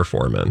AMA's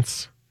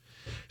performance.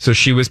 So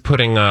she was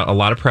putting a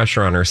lot of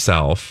pressure on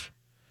herself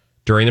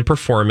during the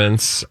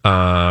performance,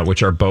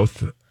 which are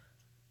both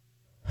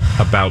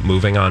about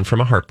moving on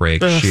from a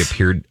heartbreak. Ugh. She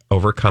appeared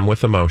overcome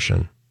with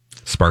emotion,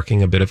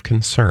 sparking a bit of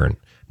concern.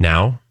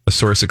 Now, a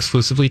source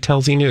exclusively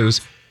tells E!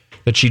 News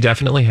that she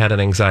definitely had an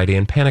anxiety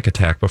and panic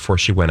attack before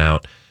she went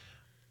out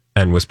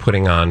and was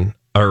putting a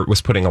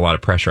lot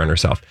of pressure on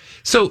herself.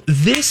 So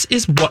this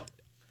is what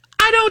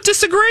I don't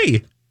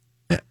disagree.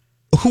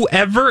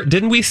 Whoever,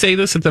 didn't we say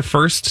this at the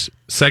first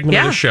segment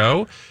of the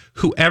show?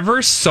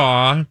 Whoever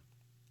saw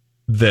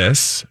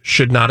this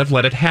should not have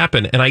let it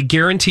happen. And I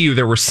guarantee you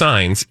there were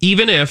signs,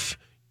 even if,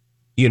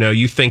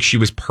 you think she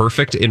was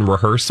perfect in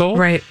rehearsal.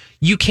 Right.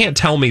 You can't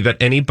tell me that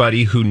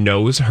anybody who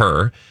knows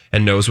her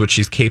and knows what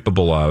she's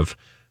capable of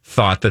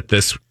thought that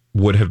this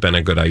would have been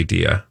a good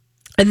idea.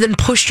 And then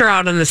pushed her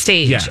out on the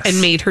stage Yes.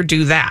 and made her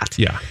do that.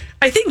 Yeah.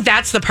 I think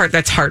that's the part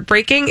that's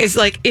heartbreaking is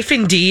like, if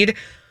indeed,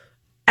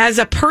 as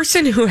a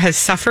person who has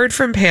suffered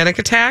from panic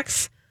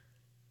attacks,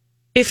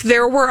 if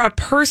there were a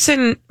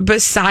person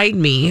beside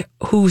me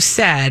who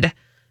said,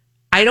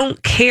 I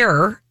don't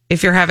care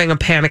if you're having a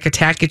panic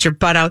attack, get your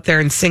butt out there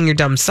and sing your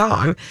dumb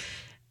song,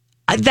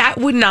 that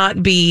would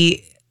not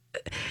be...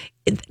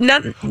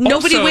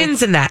 Nobody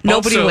wins in that.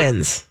 Nobody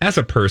wins. As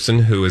a person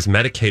who is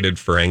medicated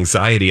for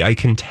anxiety, I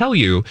can tell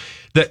you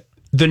that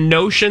the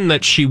notion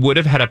that she would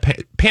have had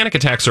panic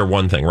attacks are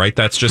one thing, right?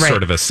 That's just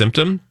sort of a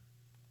symptom,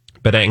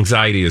 but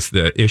anxiety is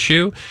the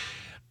issue.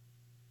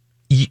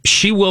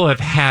 She will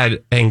have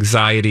had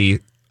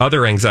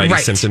other anxiety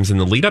symptoms in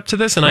the lead up to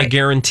this, and I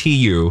guarantee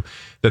you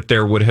that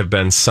there would have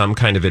been some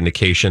kind of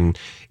indication.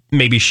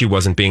 Maybe she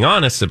wasn't being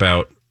honest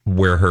about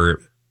where her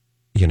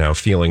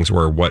feelings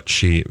were, what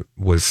she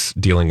was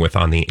dealing with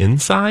on the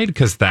inside,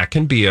 because that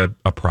can be a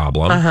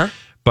problem.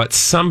 But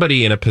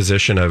somebody in a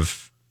position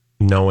of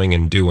knowing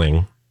and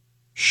doing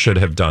should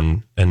have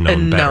done and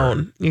known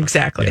better.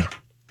 Exactly. Yeah.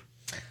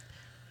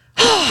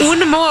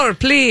 Un more,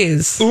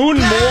 please. Un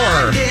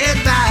more.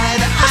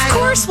 Of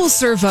course, we'll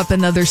serve up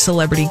another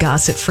celebrity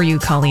gossip for you,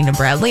 Colleen and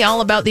Bradley,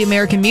 all about the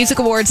American Music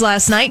Awards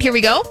last night. Here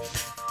we go.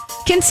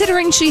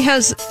 Considering she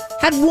has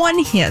had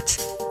one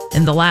hit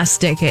in the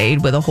last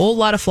decade with a whole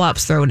lot of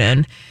flops thrown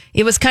in,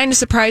 it was kind of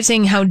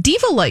surprising how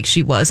diva-like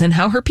she was and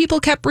how her people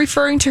kept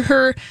referring to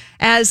her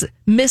as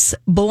Miss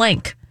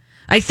Blank.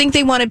 I think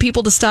they wanted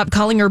people to stop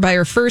calling her by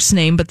her first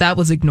name, but that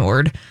was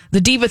ignored.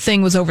 The diva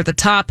thing was over the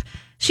top.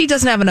 She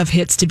doesn't have enough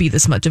hits to be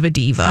this much of a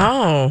diva.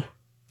 Oh.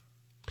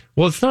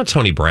 Well, it's not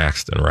Toni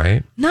Braxton,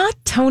 right? Not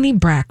Toni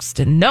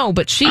Braxton, no,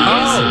 but she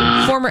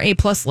is former A+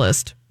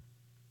 list.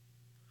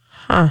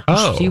 Huh.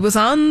 Oh. She was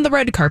on the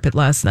red carpet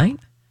last night.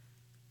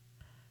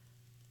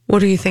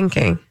 What are you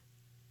thinking?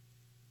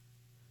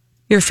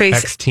 Your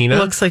face Ex-Tina?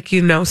 looks like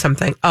you know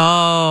something.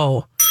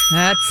 Oh.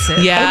 That's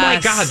it. Yes. Oh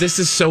my God, this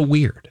is so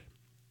weird.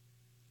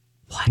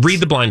 Read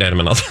the blind item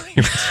and I'll tell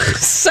you.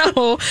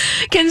 So,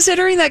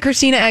 considering that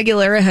Christina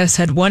Aguilera has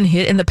had one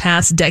hit in the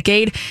past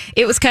decade,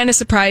 it was kind of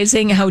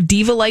surprising how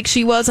diva-like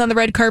she was on the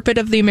red carpet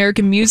of the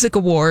American Music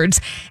Awards,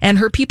 and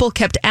her people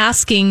kept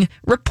asking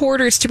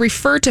reporters to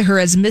refer to her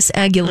as Miss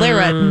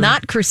Aguilera,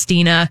 not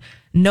Christina.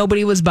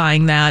 Nobody was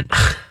buying that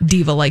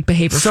diva-like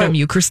behavior from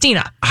you,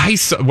 Christina. I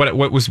saw,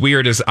 what was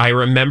weird is I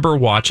remember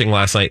watching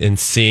last night and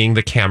seeing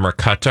the camera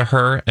cut to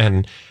her,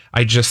 and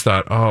I just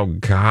thought, oh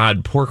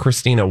God, poor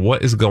Christina,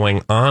 what is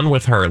going on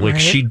with her? Like,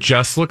 she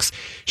just looks,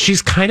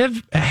 she's kind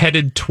of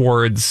headed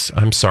towards,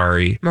 I'm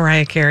sorry,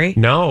 Mariah Carey?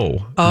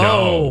 No.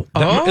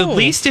 At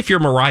least if you're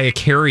Mariah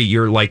Carey,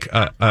 you're like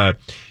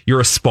you're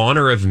a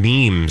spawner of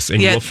memes,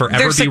 and you will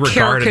forever be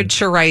regarded.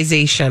 There's a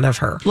caricaturization of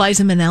her.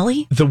 Liza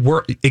Minnelli? The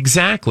word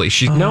exactly.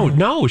 She's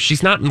no,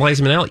 she's not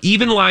Liza Minnelli.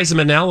 Even Liza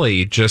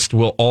Minnelli just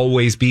will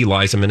always be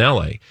Liza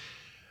Minnelli.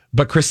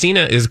 But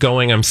Christina is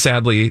going, I'm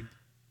sadly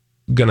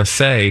gonna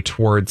say,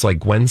 towards like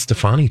Gwen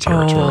Stefani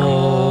territory.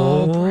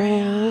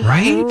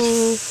 Right?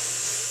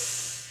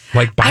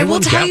 Like, buy I will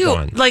one, tell get you,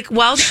 one. like,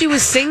 while she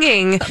was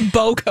singing,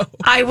 BOGO.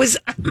 I was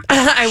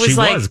She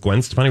like,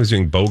 Gwen Stefani was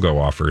doing BOGO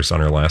offers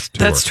on her last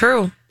tour. that's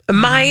true.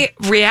 My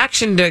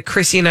reaction to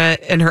Christina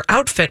and her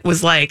outfit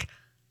was like,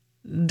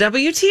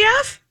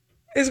 WTF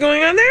is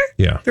going on there?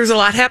 Yeah. There's a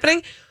lot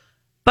happening.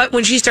 But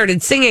when she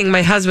started singing,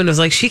 my husband was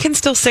like, she can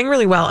still sing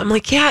really well. I'm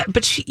like, yeah,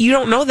 but you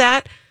don't know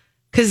that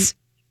because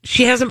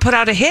she hasn't put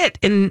out a hit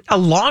in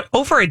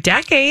over a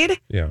decade.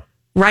 Yeah.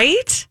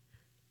 Right?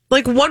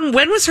 Like, when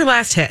was her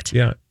last hit?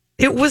 Yeah.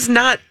 It was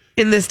not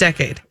in this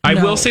decade. I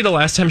will say the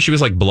last time she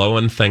was like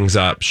blowing things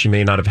up, she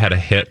may not have had a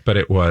hit, but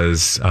it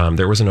was,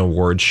 there was an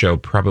award show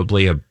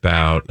probably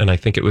about, and I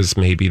think it was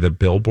maybe the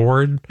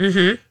Billboard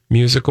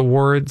Music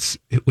Awards.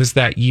 It was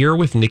that year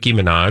with Nicki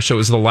Minaj. So it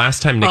was the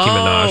last time Nicki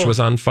Minaj was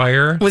on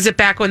fire. Was it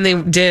back when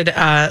they did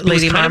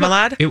Lady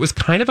Marmalade? It was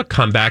kind of a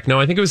comeback. No,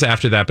 I think it was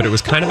after that, but it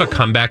was kind of a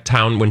comeback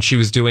town when she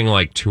was doing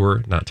like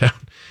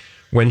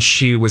when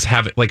she was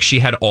having, like, she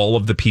had all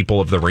of the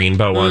people of the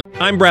rainbow on.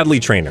 I'm Bradley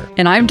Trainer.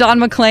 And I'm Don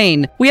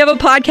McClain. We have a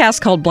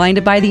podcast called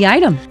Blinded by the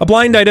Item. A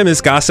blind item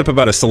is gossip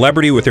about a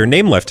celebrity with their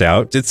name left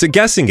out. It's a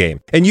guessing game,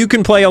 and you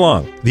can play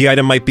along. The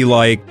item might be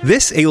like,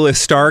 this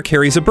A-list star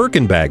carries a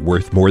Birkin bag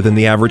worth more than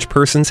the average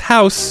person's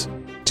house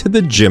to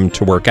the gym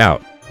to work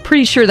out.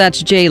 Pretty sure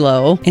that's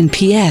J-Lo. And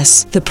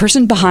P.S. the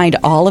person behind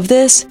all of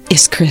this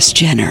is Kris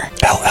Jenner,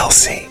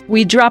 LLC.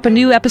 We drop a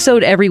new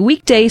episode every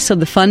weekday so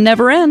the fun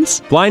never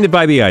ends. Blinded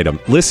by the Item.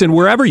 Listen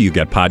wherever you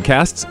get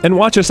podcasts and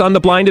watch us on the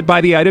Blinded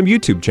by the Item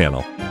YouTube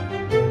channel.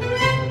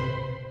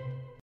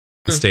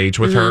 Stage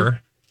with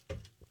her.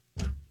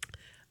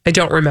 I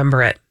don't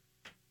remember it.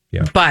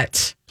 Yeah.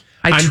 But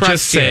I'm just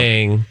trust you.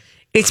 saying.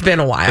 It's been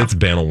a while. It's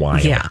been a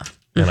while. Yeah.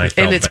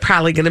 And it's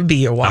probably going to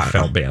be a while. I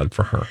felt bad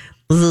for her.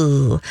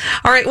 Ugh.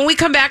 All right, when we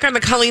come back on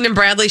the Colleen and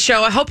Bradley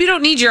show, I hope you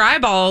don't need your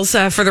eyeballs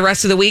for the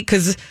rest of the week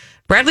because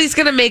Bradley's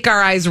going to make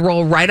our eyes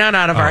roll right on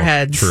out of our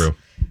heads. True.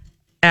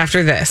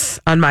 After this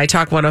on My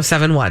Talk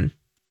 1071.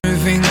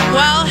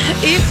 Well,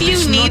 if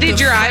you needed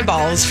your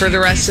eyeballs for the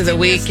rest of the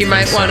week, you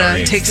might want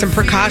to take some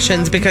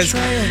precautions because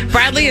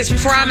Bradley has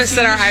promised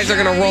that our eyes are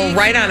going to roll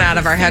right on out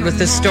of our head with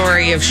the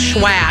story of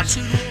Schwat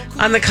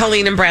on the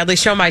Colleen and Bradley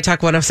show, My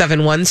Talk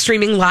 1071,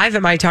 streaming live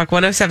at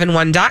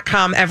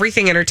MyTalk1071.com.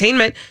 Everything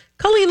Entertainment.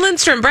 Colleen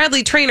Lindstrom,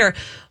 Bradley Trainer.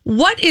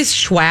 What is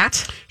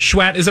Schwat?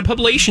 Schwat is a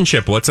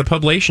publicationship. What's a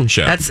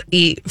publicationship? That's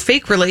a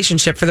fake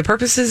relationship for the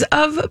purposes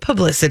of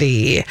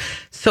publicity.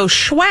 So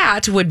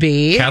Schwat would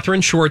be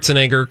Katherine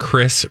Schwarzenegger,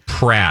 Chris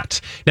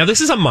Pratt. Now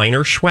this is a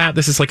minor Schwat.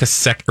 This is like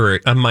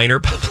a minor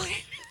publication.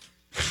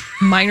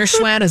 Minor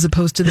Schwat as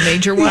opposed to the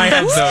major one. I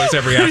have those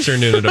every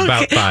afternoon at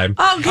about 5.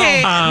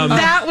 Okay,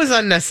 that was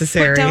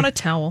unnecessary. Put down a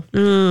towel.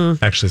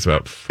 Actually, it's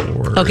about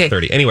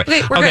 4:30. Anyway,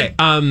 okay.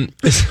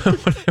 So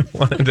what I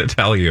wanted to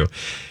tell you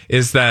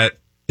is that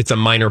it's a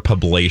minor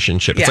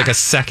publicationship. It's like a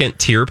second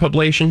tier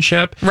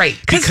publicationship, right?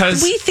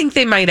 Because we think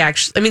they might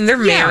actually. I mean, they're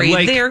married.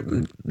 Like,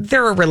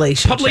 they're a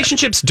relationship.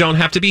 Publicationships don't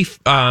have to be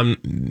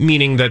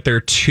meaning that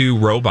they're two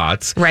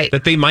robots, right?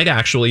 That they might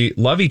actually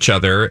love each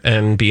other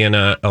and be in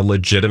a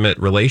legitimate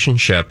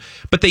relationship,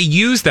 but they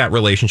use that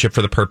relationship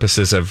for the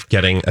purposes of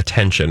getting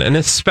attention, and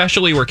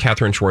especially where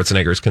Katherine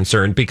Schwarzenegger is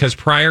concerned, because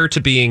prior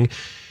to being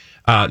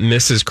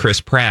Mrs. Chris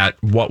Pratt,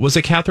 what was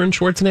a Katherine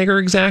Schwarzenegger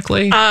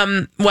exactly?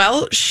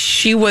 Well,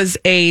 she was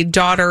a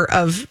daughter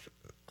of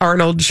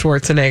Arnold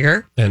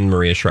Schwarzenegger and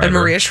Maria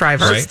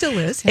Shriver. Right? She still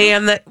is. Yeah.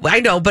 And I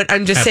know, but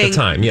I'm just saying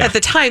at the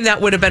time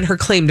that would have been her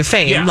claim to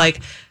fame, like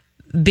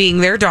being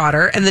their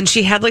daughter. And then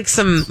she had like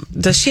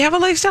does she have a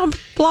lifestyle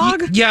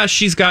blog? Yeah,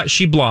 she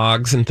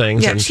blogs and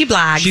things. Yeah, and she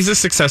blogs. She's a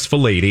successful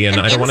lady, and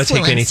I don't want to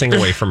take anything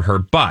away from her,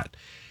 but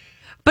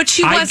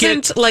she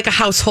wasn't like a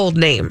household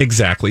name.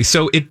 Exactly.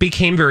 So it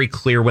became very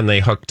clear when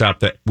they hooked up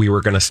that we were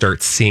going to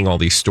start seeing all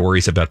these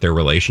stories about their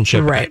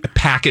relationship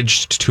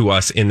packaged to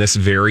us in this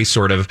very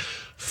sort of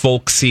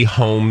folksy,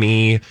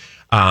 homey,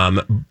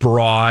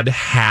 broad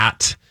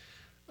hat,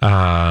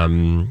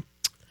 smoothie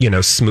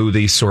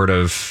sort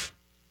of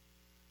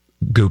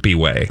goopy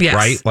way, Yes,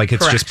 right? Like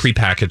it's just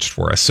prepackaged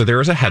for us. So there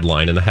was a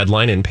headline, and the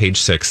headline in page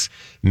 6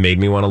 made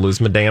me want to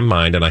lose my damn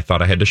mind, and I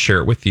thought I had to share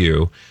it with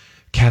you.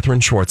 Katherine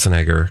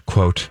Schwarzenegger,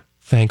 quote,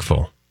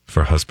 thankful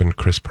for husband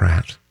Chris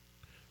Pratt.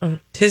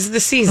 Tis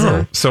the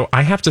season. So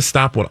I have to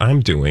stop what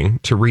I'm doing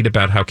to read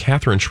about how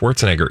Katherine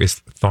Schwarzenegger is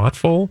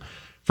thoughtful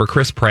for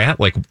Chris Pratt,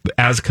 like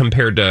as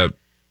compared to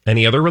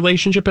any other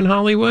relationship in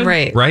Hollywood.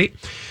 Right.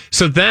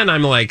 So then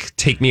I'm like,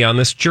 take me on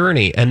this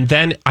journey. And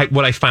then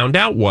what I found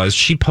out was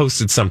she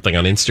posted something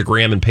on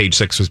Instagram, and page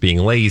 6 was being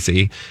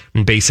lazy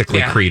and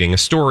basically creating a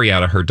story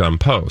out of her dumb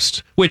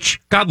post,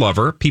 which, God love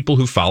her, people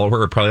who follow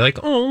her are probably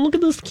like, oh, look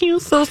at this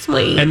cute, so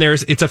sweet. And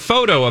it's a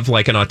photo of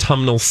like an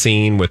autumnal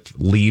scene with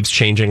leaves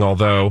changing,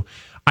 although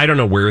I don't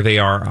know where they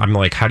are. I'm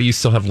like, how do you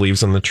still have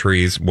leaves on the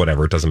trees?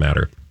 Whatever, it doesn't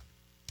matter.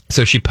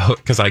 So she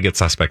because I get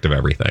suspect of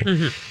everything.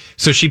 Mm-hmm.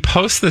 So she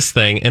posts this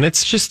thing, and it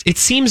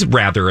seems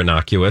rather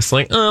innocuous.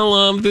 Like, I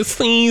love this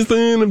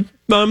season.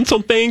 I'm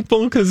so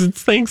thankful because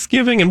it's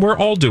Thanksgiving, and we're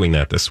all doing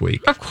that this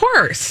week. Of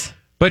course.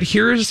 But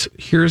here's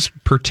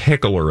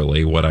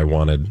particularly what I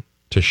wanted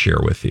to share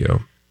with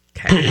you.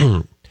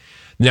 Okay.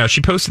 Now,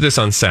 she posted this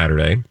on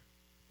Saturday,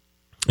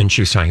 and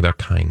she was talking about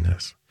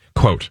kindness.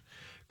 Quote,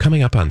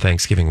 coming up on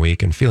Thanksgiving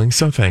week and feeling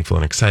so thankful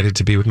and excited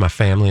to be with my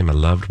family and my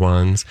loved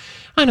ones.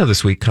 I know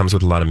this week comes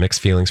with a lot of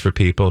mixed feelings for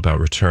people about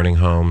returning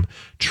home,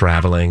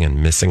 traveling,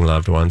 and missing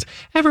loved ones.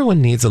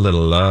 Everyone needs a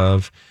little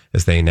love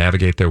as they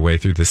navigate their way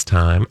through this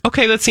time.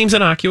 Okay, that seems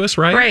innocuous,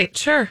 right? Right,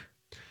 sure.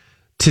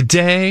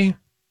 Today,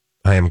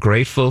 I am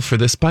grateful for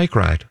this bike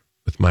ride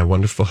with my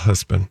wonderful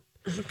husband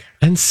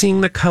and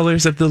seeing the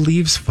colors of the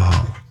leaves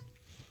fall.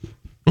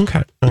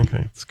 Okay.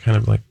 It's kind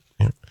of like,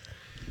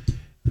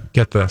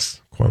 get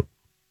this quote.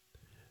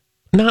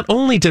 Not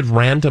only did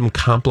random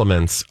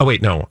compliments... Oh,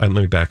 wait, no. Let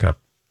me back up.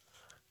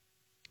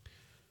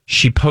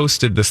 She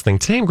posted this thing.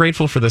 Today, I'm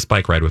grateful for this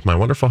bike ride with my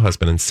wonderful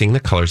husband and seeing the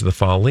colors of the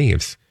fall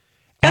leaves.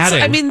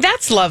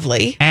 That's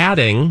lovely.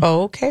 Adding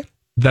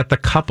that the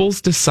couple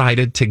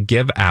decided to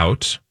give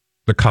out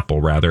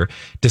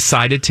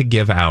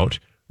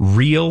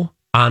real,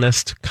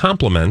 honest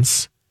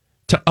compliments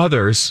to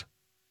others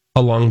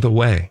along the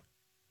way.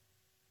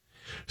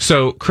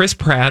 So Chris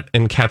Pratt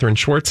and Katherine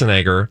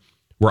Schwarzenegger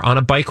were on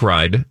a bike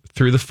ride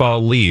through the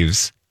fall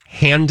leaves,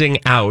 handing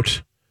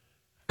out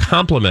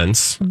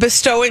compliments,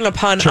 bestowing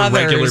upon to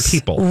others regular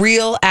people,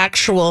 real,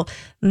 actual,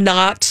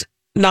 not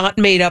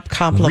made up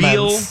compliments,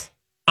 real,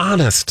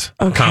 honest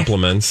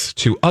compliments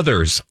to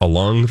others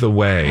along the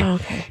way.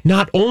 Okay.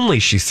 Not only,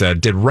 she said,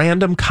 did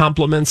random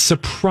compliments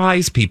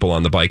surprise people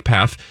on the bike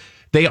path,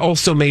 they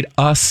also made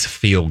us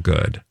feel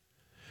good.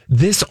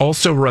 This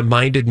also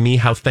reminded me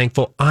how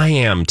thankful I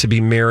am to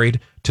be married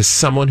to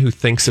someone who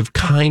thinks of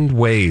kind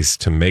ways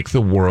to make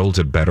the world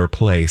a better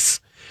place.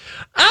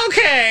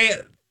 Okay,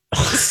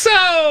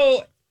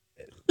 so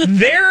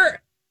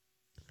they're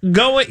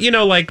going,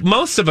 like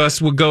most of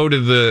us would go to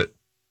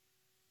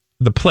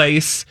the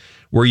place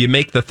where you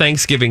make the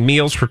Thanksgiving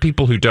meals for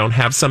people who don't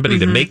have somebody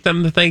to make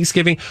them the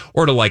Thanksgiving,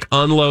 or to like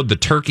unload the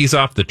turkeys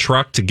off the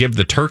truck to give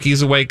the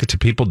turkeys away to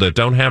people that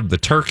don't have the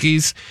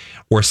turkeys.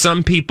 Or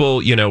some people,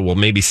 will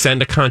maybe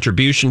send a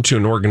contribution to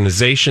an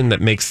organization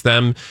that makes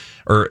them,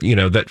 or,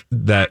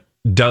 that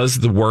does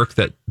the work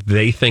that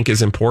they think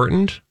is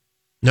important.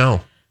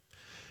 No.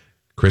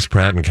 Chris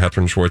Pratt and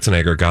Katherine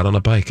Schwarzenegger got on a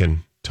bike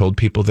and told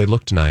people they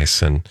looked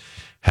nice and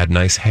had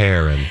nice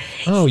hair, and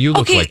you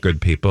look like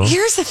good people.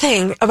 Here's the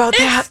thing about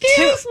that.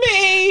 Excuse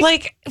me.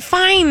 Like,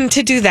 fine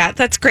to do that.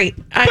 That's great.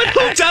 But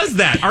who does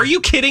that? Are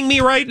you kidding me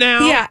right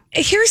now? Yeah.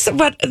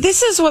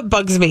 This is what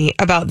bugs me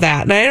about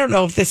that. And I don't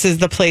know if this is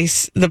the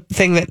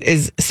thing that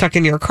is stuck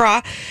in your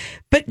craw,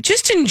 but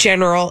just in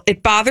general,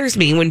 it bothers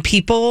me when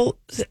people,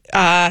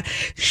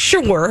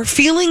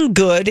 feeling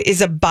good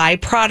is a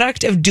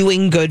byproduct of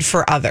doing good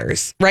for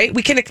others, right?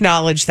 We can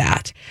acknowledge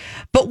that.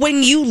 But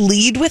when you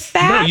lead with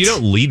that... No, you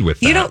don't lead with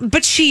that. You don't,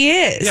 but she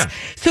is. Yeah.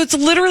 So it's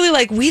literally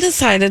like, we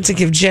decided to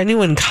give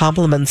genuine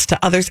compliments to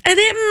others, and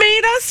it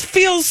made us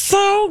feel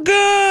so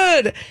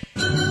good.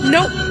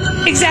 Nope.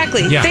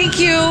 Exactly. Yeah. Thank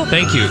you.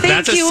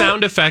 That's a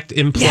sound effect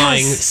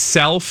implying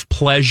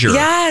self-pleasure.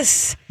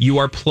 Yes. You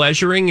are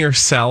pleasuring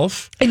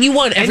yourself. And you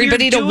want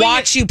everybody to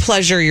watch you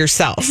pleasure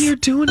yourself. And you're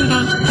doing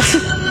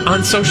it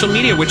on social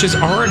media, which is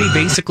already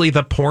basically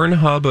the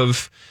Pornhub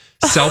of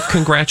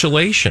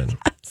self-congratulation.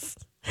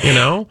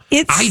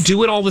 I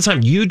do it all the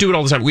time. You do it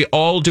all the time. We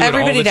all do it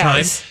all the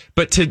time.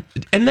 But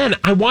and then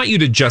I want you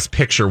to just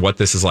picture what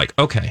this is like.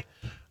 Okay.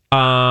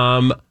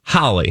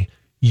 Holly,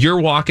 you're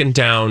walking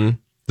down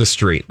the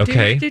street,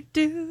 okay?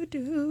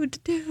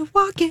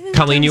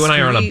 Colleen, you and I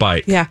are on a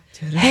bike. Yeah.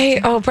 Hey,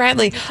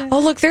 Bradley. Oh,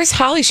 look, there's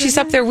Holly. She's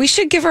up there. We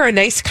should give her a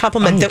nice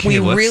compliment that we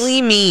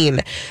really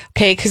mean.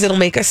 Okay, because it'll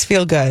make us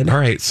feel good. All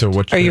right. So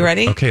what? Are you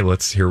ready? Okay,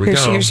 here we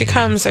go. Here she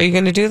comes. Are you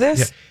going to do this?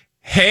 Yeah.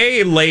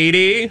 Hey,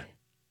 lady.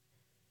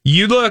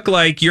 You look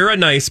like you're a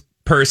nice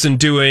person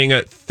doing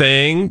a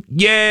thing.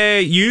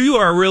 Yay, you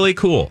are really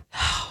cool.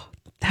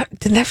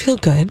 Didn't that feel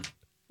good?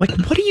 Like,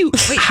 what do you,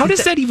 how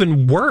does that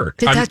even work?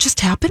 Did that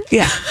just happen?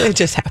 Yeah, it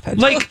just happened.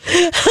 Like,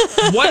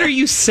 what are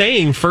you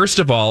saying, first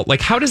of all?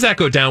 Like, how does that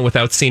go down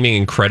without seeming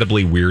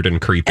incredibly weird and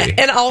creepy?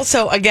 And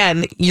also,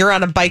 again, you're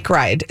on a bike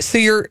ride. So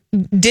you're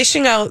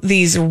dishing out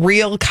these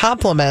real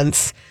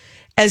compliments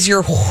as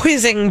you're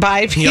whizzing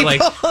by people. You're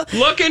like,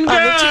 looking good.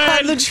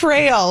 On the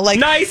trail. Like,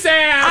 nice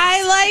ass.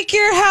 I like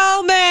your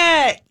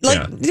helmet.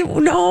 Like,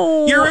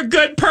 no. You're a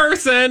good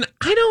person.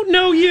 I don't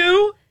know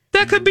you.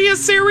 That could be a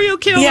serial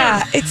killer.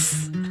 Yeah,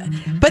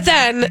 but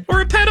then...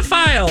 Or a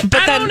pedophile.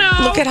 But I don't know.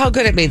 Look at how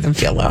good it made them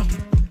feel, though.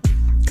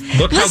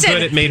 Look how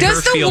good it made her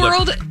feel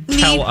to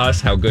tell us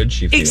how good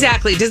she feels.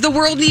 Exactly. Does the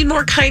world need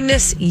more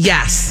kindness?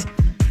 Yes.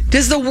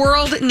 Does the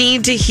world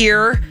need to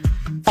hear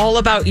all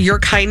about your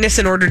kindness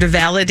in order to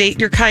validate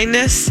your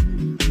kindness?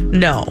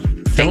 No.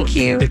 Thank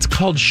you. It's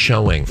called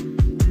showing,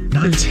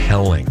 not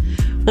telling.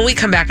 When we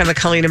come back on the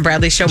Colleen and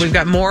Bradley Show, we've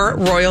got more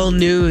royal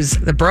news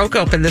that broke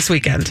open this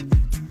weekend.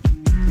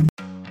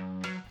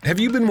 Have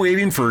you been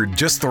waiting for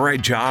just the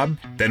right job?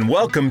 Then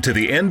welcome to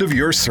the end of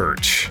your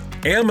search.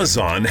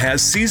 Amazon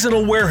has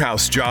seasonal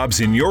warehouse jobs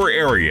in your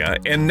area,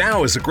 and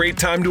now is a great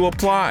time to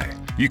apply.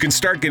 You can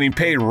start getting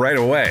paid right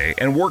away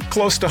and work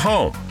close to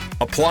home.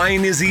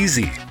 Applying is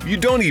easy. You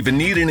don't even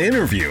need an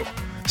interview.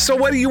 So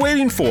what are you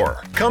waiting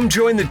for? Come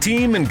join the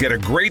team and get a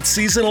great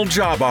seasonal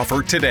job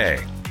offer today.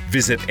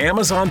 Visit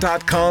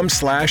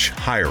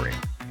Amazon.com/hiring.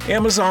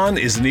 Amazon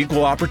is an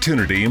equal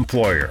opportunity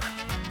employer.